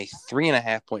home, a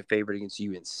 3.5-point favorite against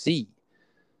UNC.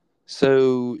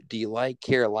 So, do you like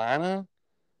Carolina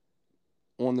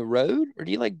on the road, or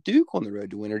do you like Duke on the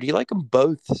road to win, or do you like them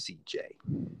both, CJ?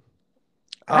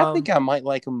 I think I might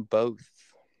like them both.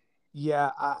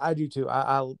 Yeah, I do too.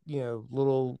 I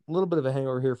little bit of a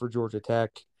hangover here for Georgia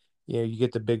Tech. You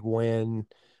get the big win.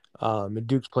 And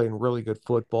Duke's playing really good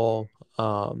football.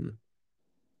 So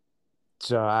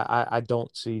I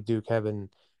don't see Duke having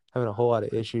a whole lot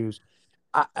of issues.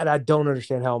 And I don't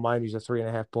understand how Miami's a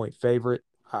 3.5-point favorite.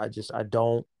 I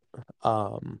don't.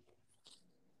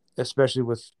 Especially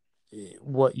with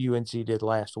what UNC did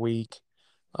last week.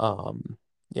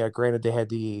 Granted they had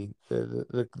the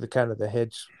kind of the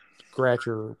head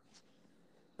scratcher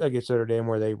against Notre Dame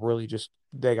where they really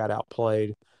they got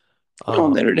outplayed.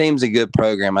 Notre Dame's a good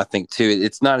program, I think, too.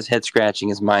 It's not as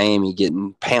head-scratching as Miami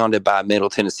getting pounded by Middle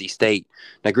Tennessee State.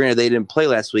 Now, granted, they didn't play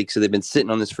last week, so they've been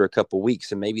sitting on this for a couple of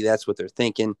weeks, and maybe that's what they're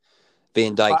thinking.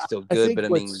 Van Dyke's still good, but I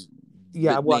mean,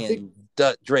 I think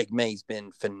Drake May's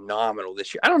been phenomenal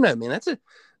this year. I don't know, man. That's a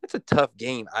tough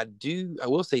game. I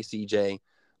will say, CJ,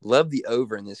 love the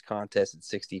over in this contest at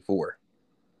 64.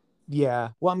 Yeah.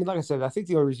 Well, I mean, like I said, I think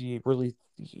the only reason you really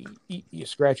you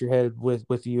scratch your head with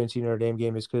the UNC Notre Dame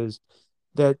game is because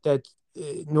that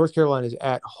North Carolina is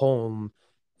at home,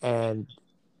 and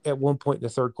at one point in the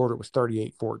third quarter it was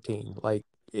 38-14. Like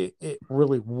it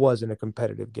really wasn't a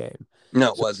competitive game. No,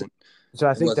 it wasn't. So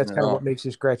I think that's kind of what makes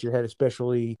you scratch your head,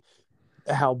 especially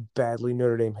how badly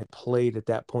Notre Dame had played at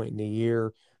that point in the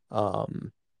year.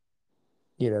 Um,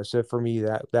 so for me,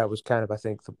 that was kind of, I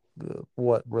think,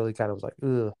 what really kind of was like,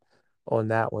 ugh, on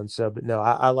that one. So, but no,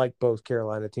 I like both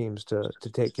Carolina teams to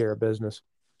take care of business.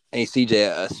 Hey,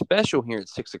 CJ, a special here at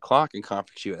 6 o'clock in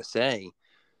Conference USA.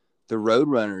 The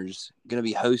Roadrunners going to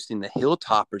be hosting the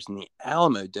Hilltoppers in the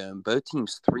Alamo Dome. Both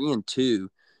teams 3-2.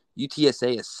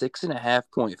 UTSA a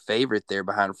 6.5-point favorite there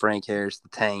behind Frank Harris, the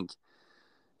Tank.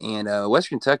 And West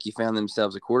Kentucky found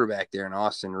themselves a quarterback there in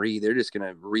Austin Reed. They're just going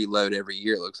to reload every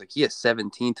year. It looks like he has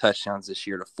 17 touchdowns this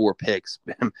year to 4 picks.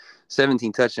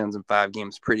 17 touchdowns in 5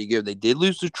 games, pretty good. They did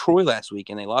lose to Troy last week,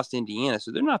 and they lost to Indiana,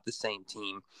 so they're not the same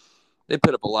team. They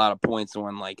put up a lot of points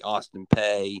on like Austin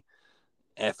Peay,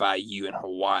 FIU, and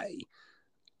Hawaii.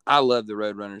 I love the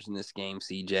Roadrunners in this game,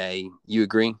 CJ. You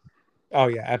agree? Oh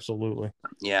yeah, absolutely.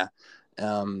 Yeah.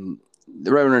 The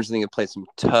Roadrunners, I think, have played some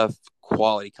tough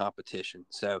quality competition.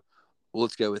 So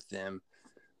let's go with them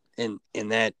in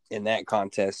that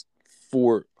contest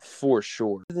for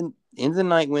sure. In the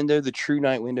night window, the true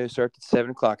night window starts at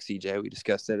 7 o'clock, CJ. We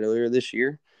discussed that earlier this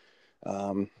year.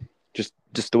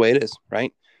 Just the way it is,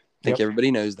 right? I think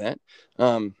everybody knows that.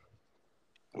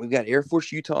 We've got Air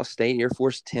Force Utah State. Air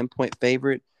Force 10-point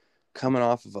favorite, coming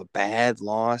off of a bad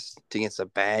loss against a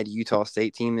bad Utah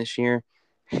State team this year.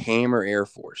 Hammer Air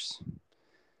Force.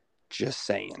 Just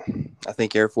saying. I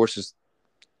think Air Force is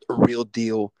a real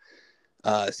deal,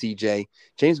 CJ.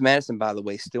 James Madison, by the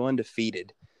way, still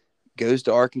undefeated. Goes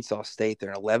to Arkansas State.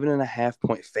 They're an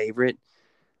 11.5-point favorite.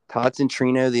 Todd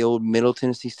Centrino, the old Middle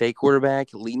Tennessee State quarterback,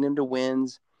 leading them to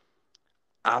wins.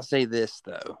 I'll say this,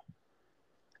 though.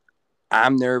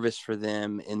 I'm nervous for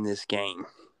them in this game.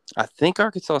 I think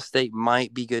Arkansas State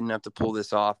might be good enough to pull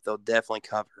this off. They'll definitely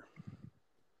cover.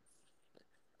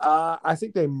 I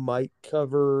think they might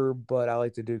cover, but I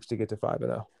like the Dukes to get to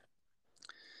 5-0.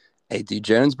 Hey, dude,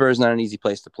 Jonesboro's not an easy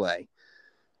place to play.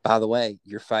 By the way,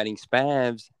 you're fighting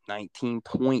Spavs,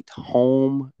 19-point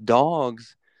home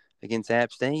dogs against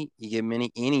App State. You give them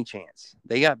any chance.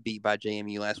 They got beat by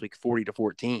JMU last week,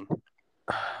 40-14.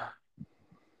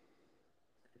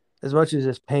 As much as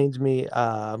this pains me,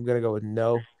 I'm going to go with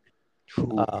no.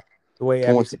 The way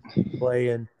App State's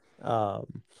playing,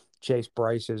 Chase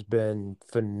Bryce has been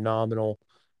phenomenal.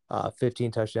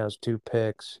 15 touchdowns, 2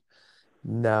 picks.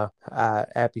 No,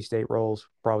 Appy State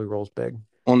probably rolls big.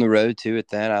 On the road, too, at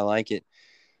that. I like it.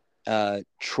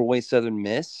 Troy Southern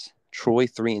Miss. Troy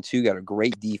 3-2 got a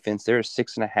great defense. They're a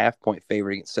 6.5-point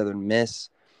favorite against Southern Miss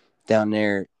down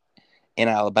there in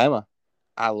Alabama.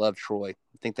 I love Troy.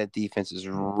 I think that defense is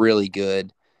really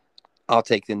good. I'll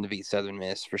take them to beat Southern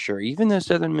Miss for sure. Even though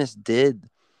Southern Miss did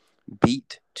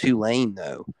beat Tulane,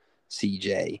 though,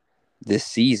 CJ, this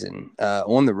season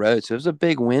on the road. So it was a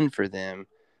big win for them.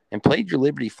 And played your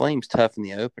Liberty Flames tough in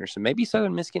the opener. So maybe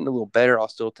Southern Miss getting a little better. I'll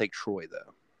still take Troy,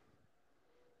 though.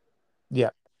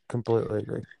 Yeah, completely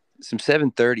agree. Some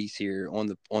 7:30s here on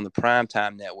the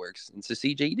primetime networks. And so,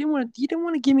 CJ, you didn't want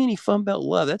to give me any Fun Belt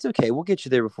love. That's okay. We'll get you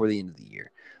there before the end of the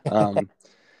year.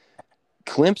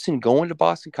 Clemson going to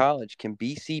Boston College. Can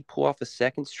BC pull off a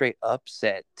second straight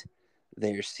upset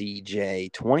there,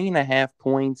 CJ? 20.5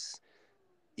 points.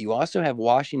 You also have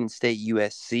Washington State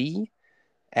USC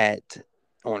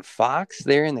on Fox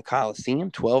there in the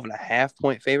Coliseum,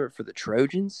 12.5-point favorite for the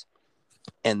Trojans.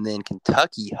 And then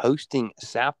Kentucky hosting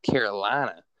South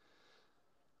Carolina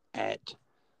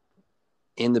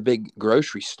in the big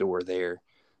grocery store there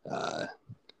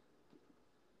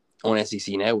on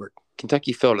SEC Network.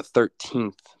 Kentucky fell to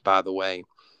 13th, by the way.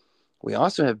 We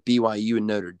also have BYU and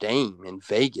Notre Dame in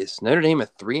Vegas. Notre Dame a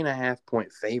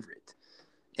 3.5-point favorite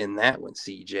in that one,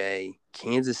 CJ.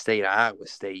 Kansas State, Iowa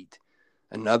State.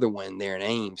 Another one there in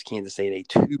Ames, Kansas State,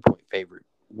 a 2-point favorite.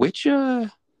 Which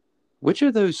of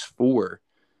those 4, or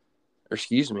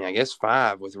excuse me, I guess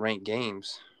 5 with ranked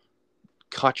games,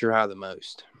 caught your eye the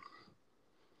most?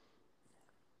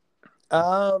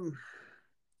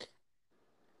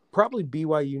 Probably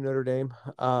BYU Notre Dame.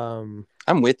 I'm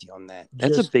with you on that.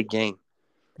 That's a big game.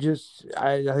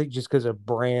 I think just because of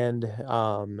brand,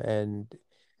 and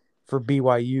for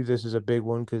BYU, this is a big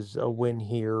one because a win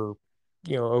here,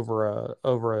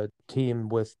 over a team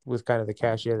with kind of the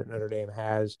cachet that Notre Dame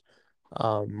has,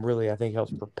 really I think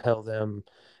helps propel them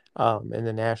in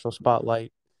the national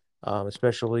spotlight,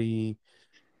 especially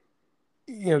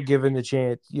given the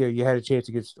chance. You had a chance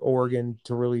against Oregon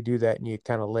to really do that, and you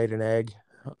kind of laid an egg.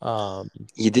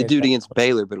 You did do it against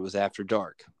Baylor, but it was after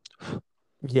dark.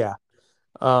 Yeah,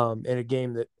 in a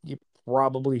game that you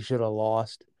probably should have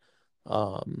lost.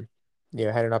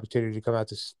 Had an opportunity to come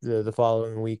out the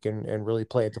following week and really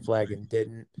play at the flag and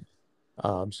didn't.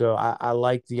 So I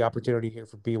like the opportunity here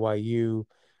for BYU.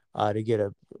 to get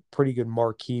a pretty good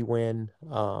marquee win.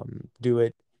 Do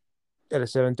it at a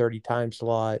 7:30 time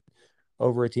slot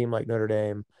over a team like Notre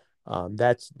Dame.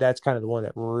 That's kind of the one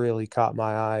that really caught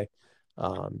my eye,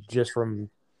 just from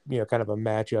kind of a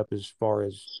matchup as far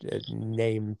as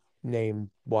name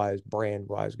wise, brand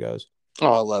wise goes.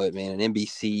 Oh, I love it, man. And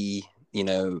NBC,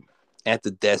 at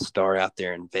the Death Star out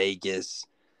there in Vegas.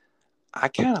 I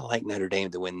kind of like Notre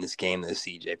Dame to win this game, though,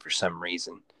 CJ, for some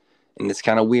reason. And it's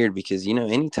kind of weird because,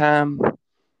 anytime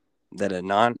that an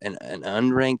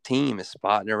unranked team is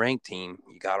spotting a ranked team,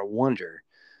 you got to wonder.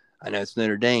 I know it's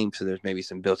Notre Dame, so there's maybe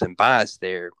some built-in bias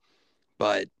there,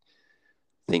 but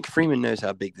I think Freeman knows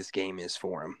how big this game is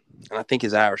for him, and I think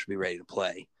his Irish will be ready to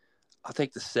play. I'll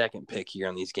take the second pick here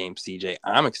on these games, CJ.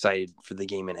 I'm excited for the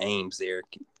game in Ames there.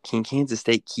 Can Kansas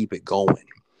State keep it going?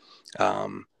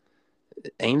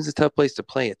 Ames is a tough place to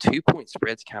play. A 2-point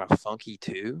spread's kind of funky,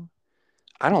 too.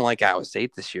 I don't like Iowa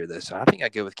State this year, though, so I think I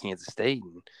go with Kansas State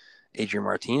and Adrian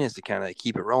Martinez to kind of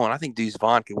keep it rolling. I think Deuce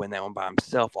Vaughn could win that one by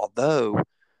himself, although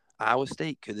Iowa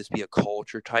State, could this be a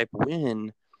culture-type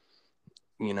win?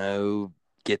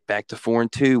 Get back to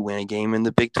 4-2, win a game in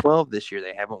the Big 12 this year.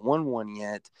 They haven't won one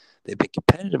yet. They've been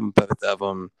competitive in both of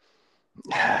them.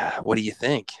 What do you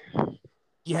think?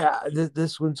 Yeah,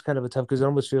 this one's kind of a tough because it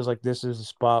almost feels like this is a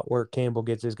spot where Campbell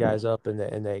gets his guys up and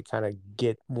they kind of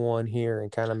get one here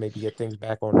and kind of maybe get things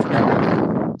back on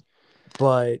track.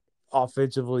 But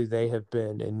offensively, they have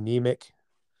been anemic,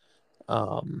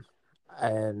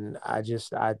 and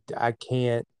I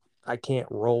can't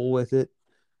roll with it.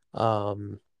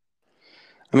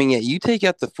 You take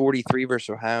out the 43 versus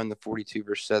Ohio and the 42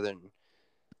 versus Southern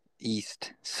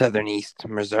East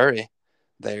Missouri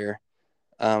there.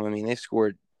 They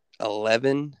scored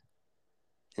 11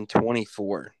 and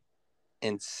 24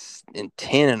 and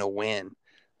 10 in a win.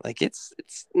 Like it's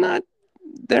not,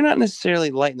 they're not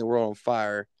necessarily lighting the world on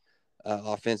fire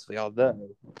offensively, although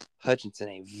Hutchinson,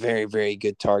 a very, very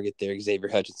good target there. Xavier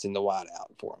Hutchinson, the wide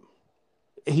out for him.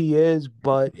 He is,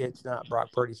 but it's not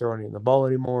Brock Purdy throwing in the ball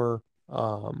anymore,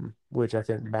 which I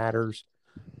think matters.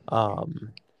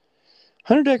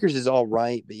 Hunter Deckers is all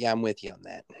right, but yeah, I'm with you on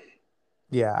that.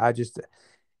 Yeah, I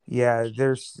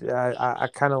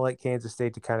kind of like Kansas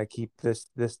State to kind of keep this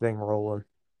thing rolling.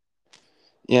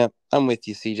 Yeah, I'm with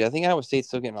you, CJ. I think Iowa State's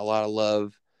still getting a lot of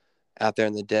love out there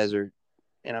in the desert,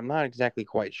 and I'm not exactly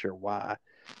quite sure why.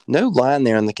 No line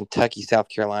there on the Kentucky-South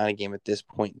Carolina game at this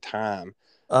point in time.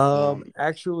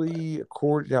 Actually,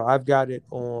 I've got it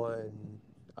on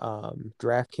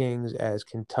DraftKings as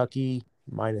Kentucky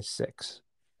 -6.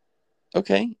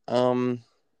 Okay.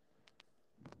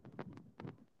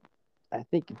 I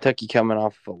think Kentucky coming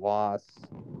off of a loss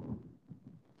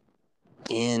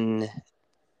in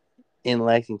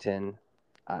Lexington,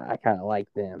 I kind of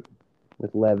like them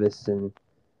with Levis and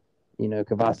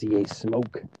Cavassier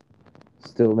Smoke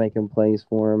still making plays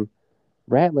for him.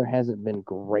 Rattler hasn't been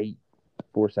great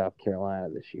for South Carolina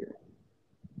this year.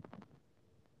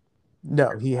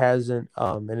 No, he hasn't.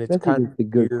 And it's kind of the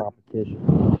good weird.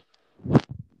 competition.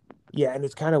 Yeah, and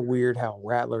it's kind of weird how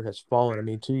Rattler has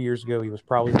fallen. 2 years ago he was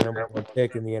probably the number one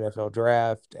pick in the NFL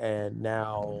draft, and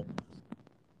now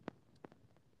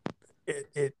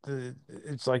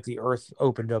it's like the earth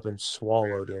opened up and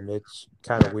swallowed him. It's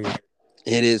kind of weird.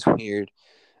 It is weird.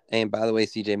 And by the way,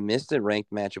 CJ, missed a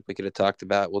ranked matchup we could have talked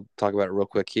about. We'll talk about it real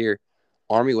quick here.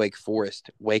 Army Wake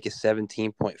Forest. Wake is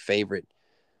 17-point favorite.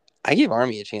 I give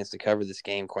Army a chance to cover this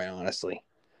game, quite honestly.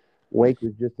 Wake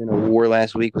was just in a war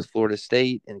last week with Florida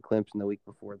State and Clemson the week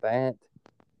before that.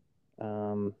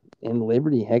 And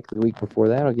Liberty, heck, the week before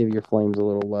that. I'll give your Flames a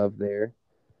little love there.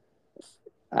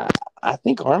 I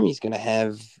think Army's going to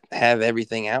have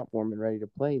everything out for them and ready to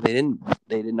play. They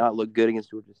did not look good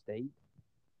against Georgia State,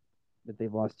 but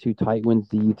they've lost 2 tight wins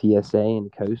to UTSA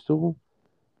and Coastal.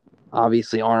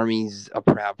 Obviously, Army's a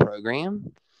proud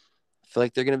program. I feel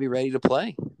like they're going to be ready to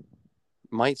play.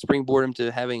 Might springboard them to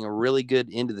having a really good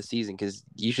end of the season because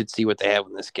you should see what they have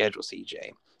on the schedule,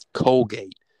 CJ.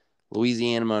 Colgate,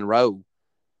 Louisiana Monroe,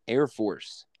 Air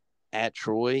Force, at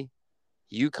Troy,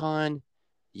 UConn,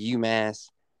 UMass,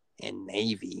 and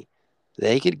Navy.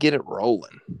 They could get it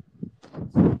rolling.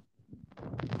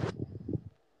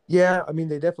 Yeah,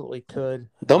 they definitely could.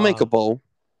 They'll make a bowl.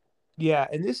 Yeah,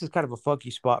 and this is kind of a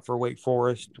funky spot for Wake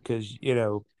Forest because,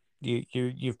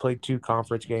 you've played 2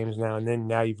 conference games now, and then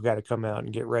now you've got to come out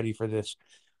and get ready for this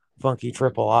funky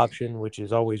triple option, which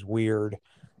is always weird.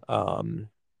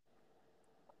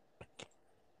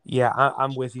 Yeah,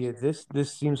 I'm with you. This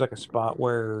seems like a spot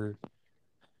where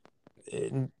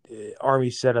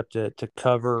Army's set up to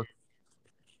cover.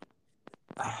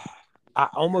 I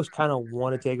almost kind of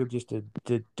want to take them just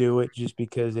to do it, just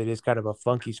because it is kind of a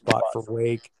funky spot for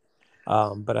Wake.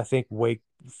 But I think Wake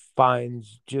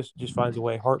finds a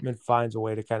way. Hartman finds a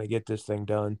way to kind of get this thing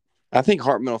done. I think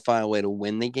Hartman will find a way to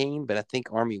win the game, but I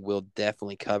think Army will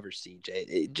definitely cover CJ.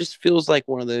 It just feels like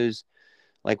one of those,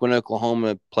 like when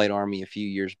Oklahoma played Army a few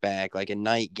years back, like a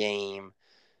night game,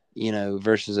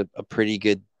 versus a pretty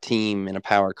good team in a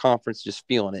power conference, just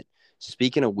feeling it.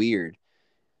 Speaking of weird,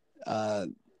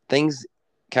 things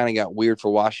kind of got weird for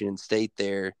Washington State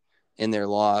there in their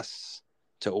loss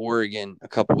to Oregon a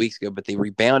couple weeks ago, but they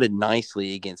rebounded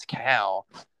nicely against Cal.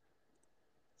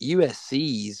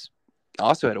 USC's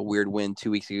also had a weird win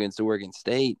 2 weeks ago against Oregon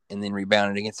State and then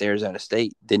rebounded against Arizona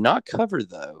State. Did not cover,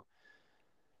 though.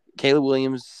 Caleb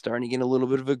Williams starting to get a little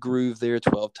bit of a groove there,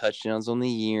 12 touchdowns on the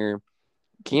year.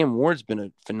 Cam Ward's been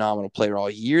a phenomenal player all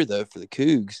year, though, for the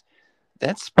Cougs.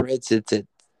 That spread sits at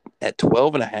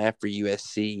 12.5 for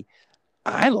USC.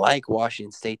 I like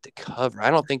Washington State to cover.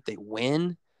 I don't think they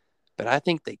win, but I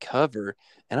think they cover.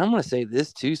 And I'm going to say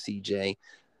this too, CJ.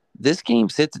 This game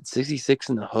sits at 66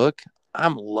 in the hook.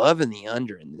 I'm loving the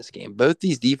under in this game. Both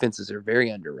these defenses are very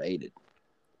underrated.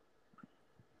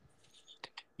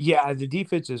 Yeah, the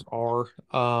defenses are.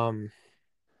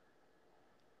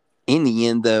 In the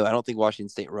end, though, I don't think Washington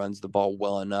State runs the ball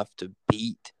well enough to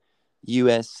beat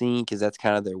USC because that's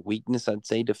kind of their weakness, I'd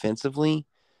say, defensively.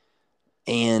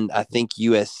 And I think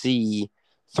USC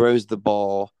throws the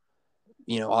ball,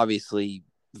 obviously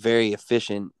very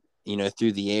efficient,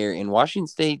 through the air. And Washington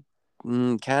State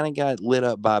kind of got lit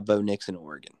up by Bo Nix in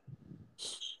Oregon.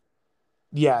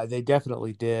 Yeah, they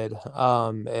definitely did.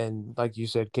 And like you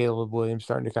said, Caleb Williams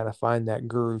starting to kind of find that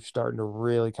groove, starting to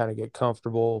really kind of get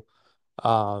comfortable,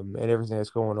 and everything that's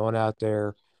going on out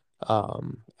there.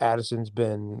 Addison's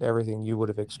been everything you would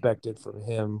have expected from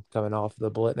him coming off the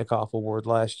Biletnikoff Award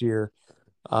last year.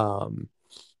 Um,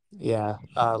 yeah,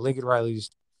 Lincoln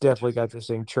Riley's definitely got this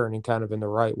thing churning kind of in the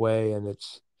right way, and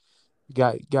it's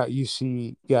got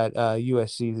USC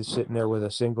that's sitting there with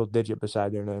a single digit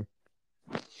beside their name.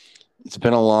 It's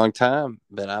been a long time,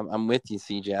 but I'm with you,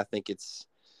 CJ. I think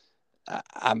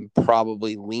I'm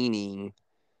probably leaning.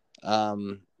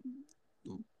 I'm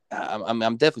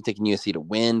definitely taking USC to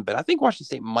win, but I think Washington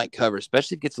State might cover,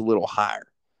 especially if it gets a little higher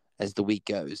as the week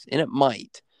goes, and it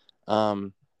might.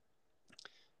 Clemson,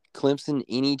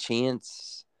 any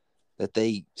chance that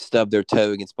they stub their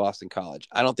toe against Boston College?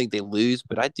 I don't think they lose,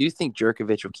 but I do think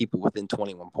Jerkovich will keep it within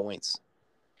 21 points.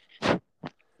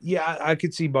 Yeah, I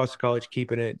could see Boston College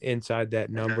keeping it inside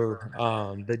that number.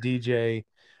 The DJ,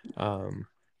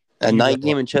 A night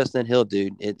game in Chestnut Hill,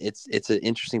 dude. It's an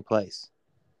interesting place.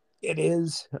 it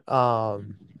is,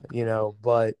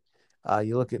 but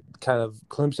you look at kind of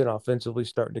Clemson offensively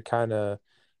starting to kind of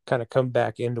come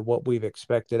back into what we've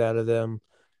expected out of them.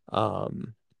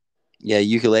 Yeah,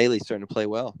 Ukulele's starting to play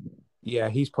well. Yeah,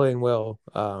 he's playing well.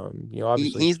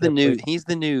 Obviously he's the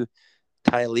new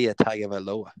Taulia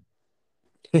Tagovailoa.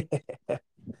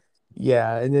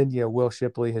 Yeah, and then Will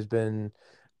Shipley has been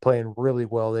playing really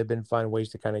well. They've been finding ways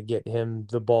to kind of get him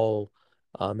the ball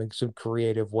in some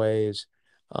creative ways.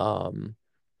 It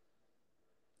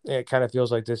kind of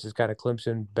feels like this is kind of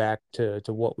Clemson back to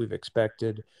what we've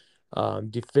expected.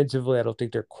 Defensively, I don't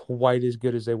think they're quite as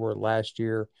good as they were last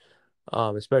year,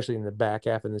 especially in the back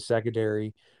half in the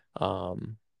secondary.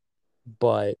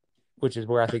 But which is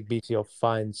where I think BC will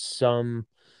find some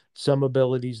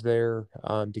abilities there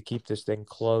to keep this thing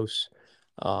close.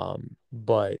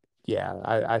 But yeah,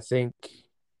 I think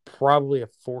probably a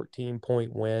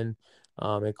 14-point win,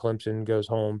 and Clemson goes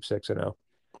home 6-0.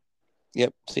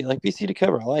 Yep. See, like BC to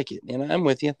cover, I like it, and I'm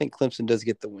with you. I think Clemson does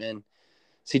get the win.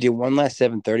 CJ, one last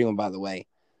 7:30 one, by the way.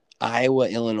 Iowa,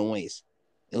 Illinois.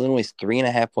 Illinois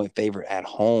 3.5-point favorite at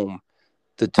home.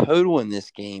 The total in this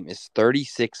game is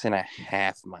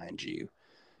 36.5, mind you.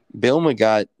 Bielema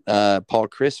got Paul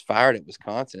Chryst fired at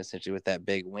Wisconsin essentially with that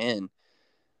big win.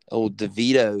 Old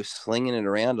DeVito slinging it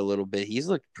around a little bit. He's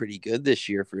looked pretty good this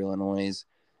year for Illinois,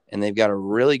 and they've got a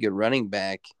really good running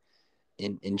back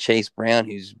in Chase Brown,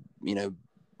 who's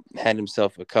had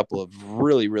himself a couple of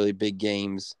really, really big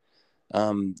games.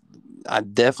 I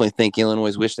definitely think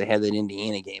Illinois wish they had that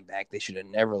Indiana game back. They should have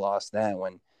never lost that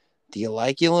one. Do you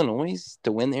like Illinois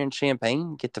to win there in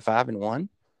Champaign, get to 5-1?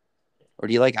 Or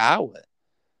do you like Iowa?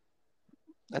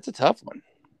 That's a tough one.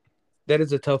 That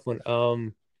is a tough one.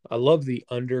 I love the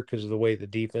under because of the way the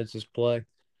defenses play.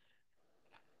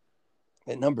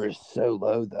 That number is so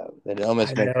low, though, that it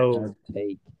almost makes know. it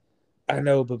take. I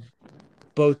know, but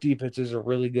both defenses are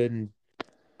really good, and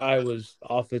Iowa's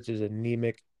offense is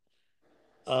anemic.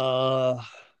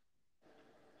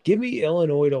 Give me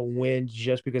Illinois to win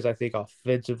just because I think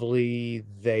offensively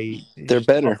They're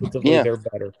better. Yeah, they're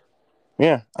better.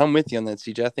 yeah, I'm with you on that,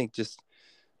 CJ. I think just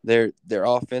they're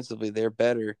offensively they're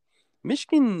better.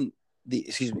 Michigan, the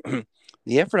excuse me,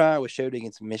 the effort Iowa showed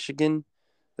against Michigan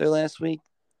their last week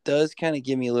does kind of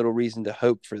give me a little reason to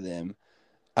hope for them.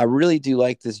 I really do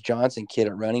like this Johnson kid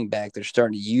at running back. They're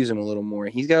starting to use him a little more.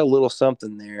 He's got a little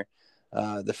something there.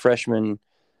 The freshman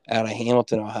out of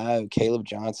Hamilton, Ohio, Caleb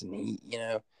Johnson. He,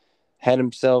 had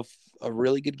himself a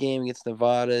really good game against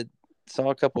Nevada. Saw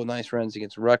a couple of nice runs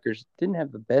against Rutgers. Didn't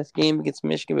have the best game against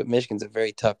Michigan, but Michigan's a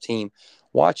very tough team.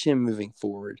 Watch him moving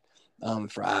forward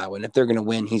for Iowa. And if they're going to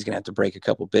win, he's going to have to break a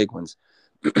couple big ones.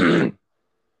 CJ,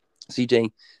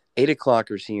 8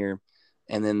 o'clockers here.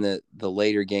 And then the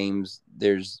later games,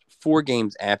 there's 4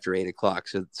 games after 8 o'clock.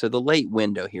 So the late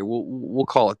window here, we'll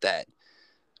call it that.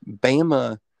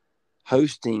 Bama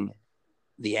hosting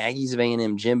the Aggies of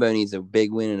A&M. Jimbo needs a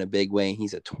big win in a big way.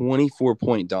 He's a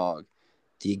 24-point dog.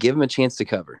 Do you give him a chance to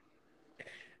cover?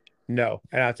 No,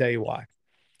 and I'll tell you why.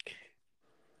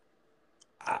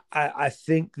 I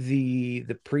think the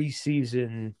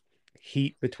preseason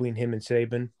heat between him and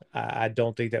Saban, I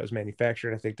don't think that was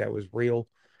manufactured. I think that was real.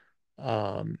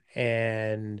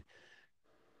 And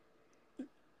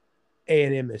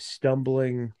A&M is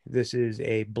stumbling. This is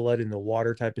a blood in the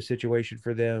water type of situation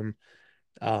for them.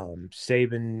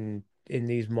 Saban in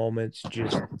these moments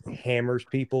just hammers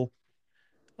people.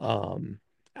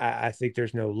 I think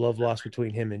there's no love lost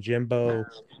between him and Jimbo,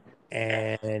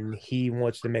 and he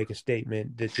wants to make a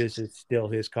statement that this is still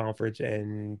his conference,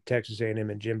 and Texas A&M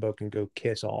and Jimbo can go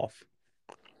kiss off.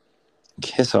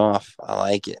 Kiss off. I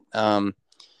like it.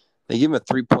 They give him a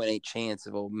 3.8 chance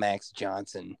of old Max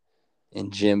Johnson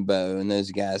and Jimbo and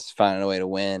those guys finding a way to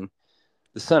win.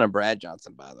 The son of Brad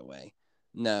Johnson, by the way.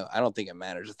 No, I don't think it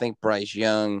matters. I think Bryce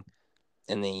Young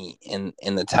and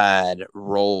the Tide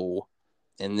roll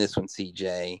in this one,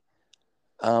 CJ.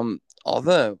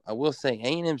 Although I will say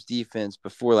A&M's defense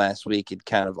before last week had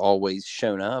kind of always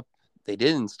shown up. They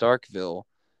did in Starkville.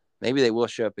 Maybe they will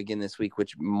show up again this week,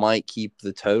 which might keep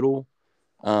the total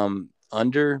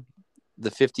under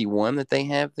the 51 that they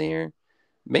have there.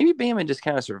 Maybe Bama just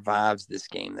kind of survives this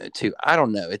game though too. I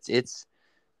don't know. It's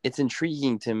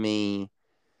intriguing to me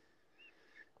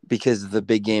because of the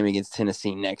big game against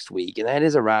Tennessee next week. And that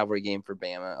is a rivalry game for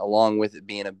Bama, along with it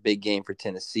being a big game for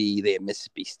Tennessee. They have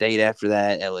Mississippi State after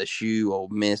that, LSU, Ole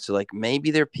Miss. So, maybe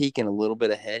they're peaking a little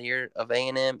bit ahead here of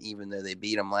A&M, even though they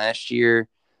beat them last year.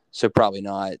 So, probably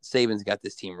not. Saban's got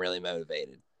this team really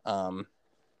motivated. I'm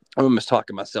almost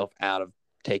talking myself out of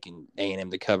taking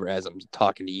A&M to cover as I'm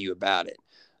talking to you about it.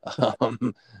 I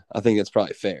think that's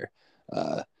probably fair.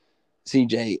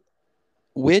 CJ,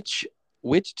 which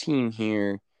team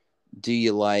here do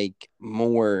you like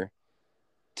more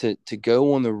to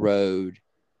go on the road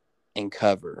and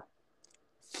cover?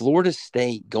 Florida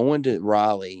State going to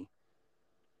Raleigh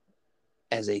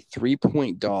as a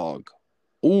 3-point dog,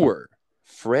 or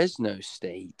Fresno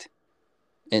State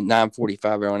at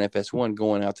 9:45 on FS1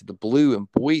 going out to the Blue in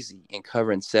Boise and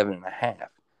covering 7.5.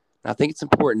 I think it's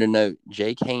important to note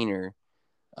Jake Haener,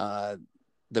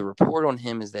 the report on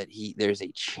him is that there's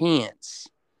a chance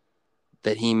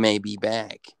that he may be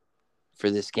back for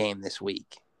this game this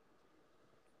week.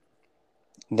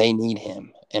 They need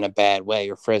him in a bad way,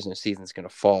 or Fresno season's going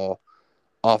to fall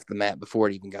off the map before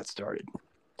it even got started.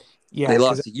 Yeah, they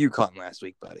lost to UConn last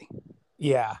week, buddy.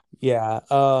 Yeah. If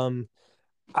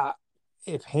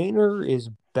Haener is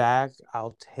back,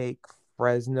 I'll take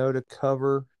Fresno to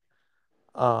cover.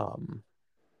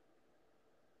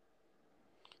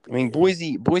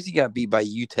 Boise got beat by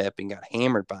UTEP and got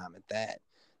hammered by him at that.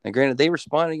 Now, granted, they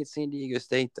responded against San Diego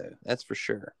State, though. That's for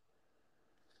sure.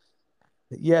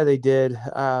 Yeah, they did.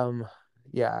 Mountain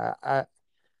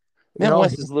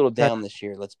West is a little down this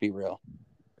year. Let's be real.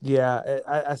 Yeah,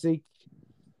 I think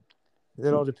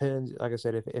it all depends. Like I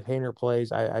said, if Haener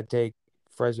plays, I take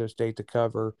Fresno State to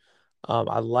cover.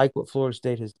 I like what Florida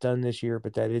State has done this year,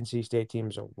 but that NC State team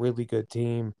is a really good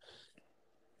team.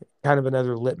 Kind of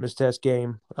another litmus test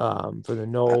game for the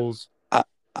Noles. I'm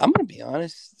going to be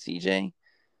honest, CJ.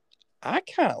 I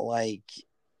kind of like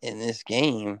in this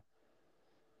game,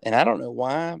 and I don't know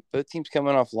why, both teams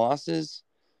coming off losses.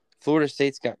 Florida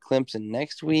State's got Clemson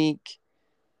next week.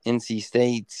 NC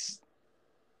State's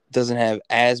doesn't have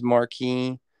as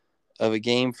marquee of a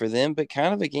game for them, but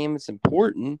kind of a game that's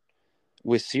important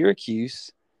with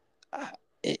Syracuse.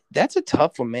 That's a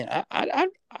tough one, man. I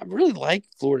really like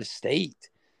Florida State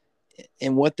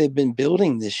and what they've been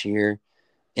building this year.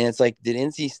 And it's like, did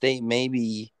NC State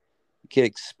maybe get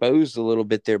exposed a little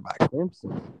bit there by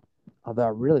Clemson? Although I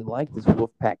really like this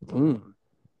Wolfpack team.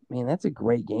 Man, that's a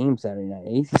great game Saturday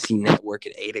night. ACC Network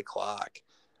at 8 o'clock.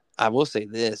 I will say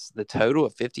this, the total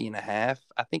of 50.5,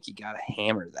 I think you got to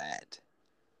hammer that.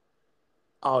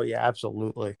 Oh yeah,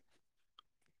 absolutely.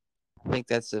 I think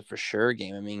that's a for sure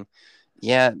game. I mean,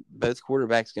 yeah, both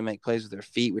quarterbacks can make plays with their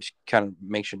feet, which kind of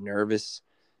makes you nervous.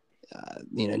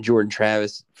 Jordan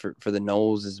Travis for the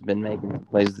Noles has been making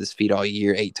plays with his feet all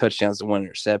year, 8 touchdowns to 1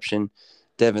 interception.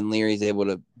 Devin Leary's able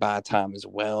to buy time as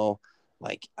well.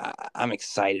 Like, I'm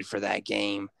excited for that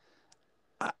game.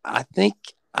 I think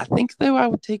though I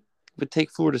would take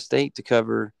Florida State to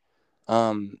cover,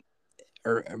 or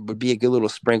would be a good little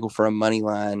sprinkle for a money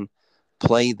line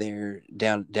play there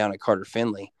down at Carter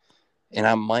Finley, and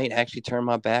I might actually turn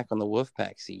my back on the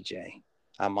Wolfpack. CJ,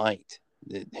 I might.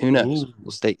 Who knows? Ooh.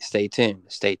 We'll stay tuned.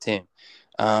 Stay tuned.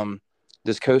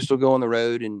 Does Coastal go on the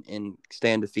road and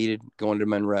stay undefeated going to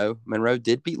Monroe? Monroe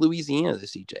did beat Louisiana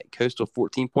this CJ. Coastal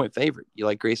 14-point favorite. You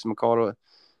like Grayson McCall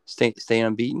to stay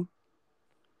unbeaten?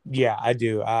 Yeah, I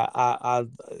do. I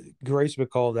Grace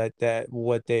McCall that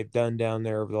what they've done down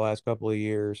there over the last couple of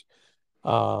years.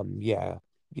 Yeah,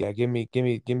 yeah. Give me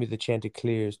the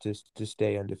Chanticleers to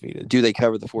stay undefeated. Do they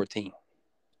cover the 14?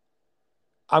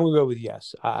 I'm gonna go with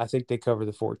yes. I think they cover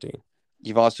the 14.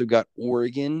 You've also got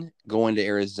Oregon going to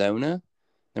Arizona,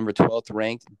 number 12th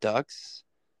ranked Ducks,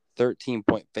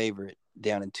 13-point favorite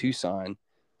down in Tucson.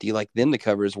 Do you like them to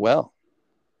cover as well?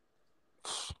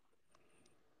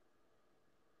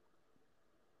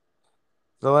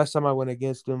 The last time I went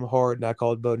against them hard and I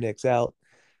called Bo Nix out.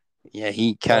 Yeah,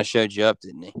 he kind of showed you up,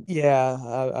 didn't he?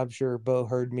 Yeah, I'm sure Bo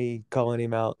heard me calling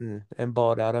him out and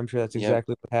balled out. I'm sure that's Yep.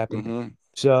 exactly what happened. Mm-hmm.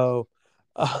 So,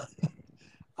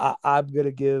 I'm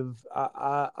gonna give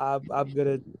I'm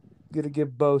gonna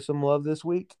give Bo some love this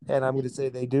week, and I'm gonna say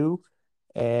they do.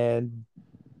 And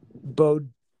Bo,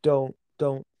 don't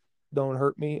don't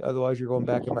hurt me, otherwise you're going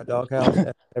back in my doghouse and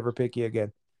I'll never pick you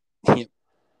again. Yep.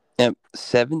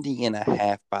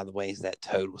 70.5, by the way, is that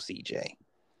total, CJ.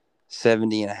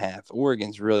 70.5.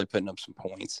 Oregon's really putting up some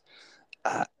points.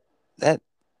 That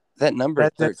number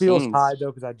That 13 feels high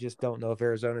though, because I just don't know if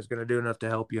Arizona's gonna do enough to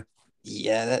help you.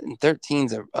 Yeah, that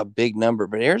 13's a big number,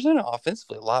 but Arizona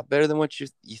offensively a lot better than what you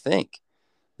think.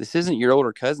 This isn't your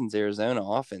older cousin's Arizona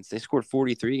offense. They scored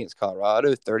 43 against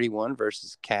Colorado, 31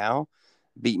 versus Cal,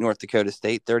 beat North Dakota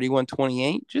State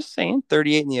 31-28. Just saying,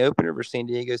 38 in the opener versus San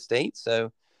Diego State.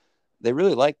 So they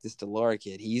really like this DeLara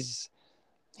kid. He's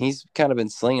kind of been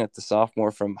slinging at the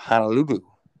sophomore from Honolulu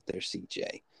there,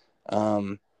 CJ.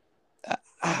 Man,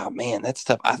 that's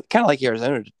tough. I kind of like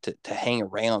Arizona to hang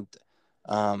around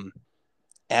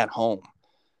at home.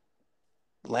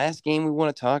 Last game we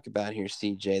want to talk about here,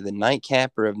 CJ, the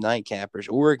nightcapper of nightcappers,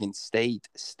 Oregon State,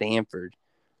 Stanford.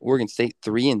 Oregon State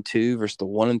 3-2 versus the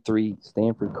 1-3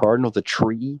 Stanford Cardinal. The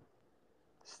tree.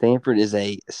 Stanford is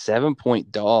a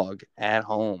 7-point dog at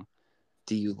home.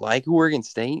 Do you like Oregon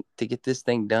State to get this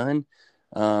thing done?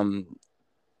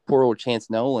 Poor old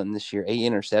Chance Nolan this year,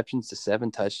 8 interceptions to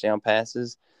 7 touchdown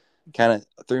passes. Kind of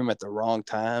threw him at the wrong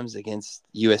times against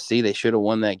USC. They should have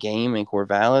won that game in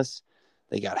Corvallis.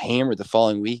 They got hammered the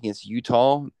following week against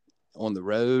Utah on the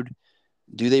road.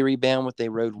 Do they rebound with a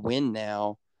road win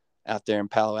now out there in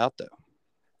Palo Alto?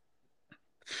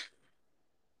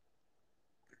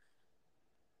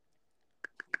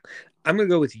 I'm gonna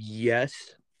go with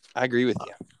yes. I agree with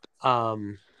you.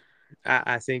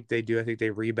 I think they do. I think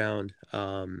they rebound.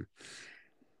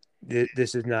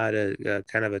 This is not a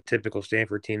kind of a typical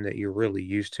Stanford team that you're really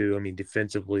used to. I mean,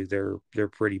 defensively, they're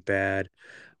pretty bad.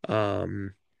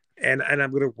 And I'm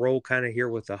going to roll kind of here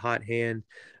with a hot hand.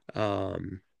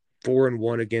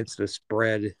 4-1 against the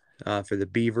spread for the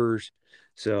Beavers.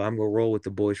 So I'm going to roll with the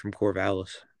boys from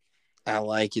Corvallis. I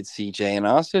like it, CJ. And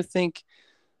I also think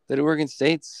that Oregon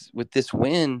State's, with this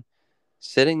win,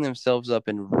 setting themselves up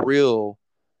in real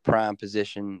prime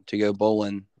position to go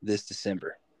bowling this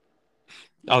December.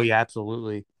 Oh, yeah,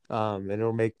 absolutely. And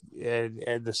it'll make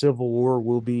and the Civil War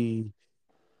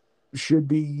could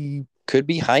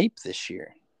be hype this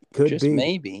year. Just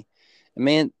maybe.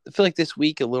 Man, I feel like this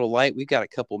week a little light. We've got a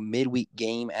couple midweek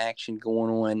game action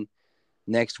going on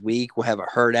next week. We'll have a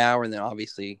herd hour, and then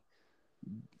obviously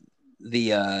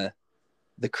the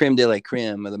creme de la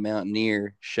creme of the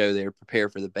Mountaineer show there. Prepare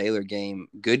for the Baylor game.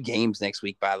 Good games next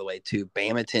week, by the way, too.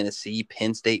 Bama, Tennessee,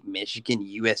 Penn State, Michigan,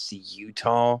 USC,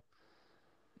 Utah.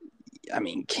 I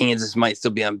mean, Kansas might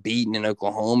still be unbeaten in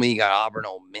Oklahoma. You got Auburn,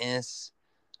 Ole Miss.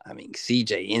 I mean,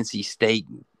 CJ, NC State,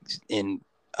 and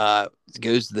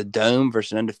goes to the Dome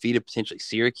versus an undefeated, potentially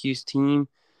Syracuse team.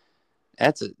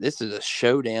 This is a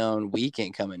showdown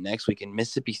weekend coming next week in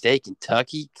Mississippi State,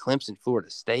 Kentucky, Clemson, Florida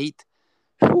State.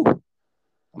 Whew.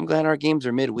 I'm glad our games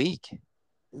are midweek.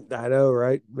 I know,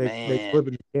 right? Make Man.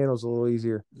 flipping the channels a little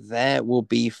easier. That will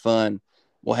be fun.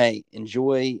 Well, hey,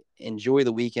 enjoy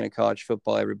the weekend of college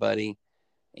football, everybody.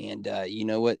 And you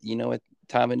know what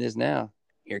time it is now.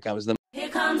 Here comes the Here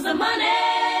comes the money.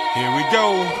 Here we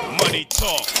go. Money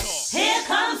talk. Here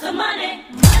comes the money.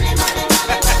 Money, money,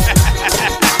 money, money.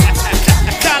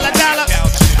 Dollar, dollar.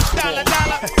 Dollar,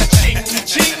 dollar. Ching,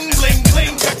 ching, bling,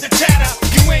 bling. Cut the chatter.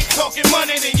 You ain't talking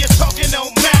money, then your talking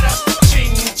don't matter.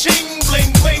 Ching, ching,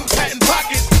 bling, bling. Patent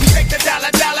pockets. We take the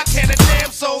dollar, dollar. Can a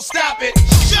damn soul stop it?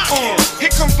 Here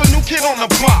comes the new kid on the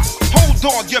block. Hold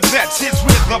on your bets, here's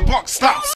where the buck stops.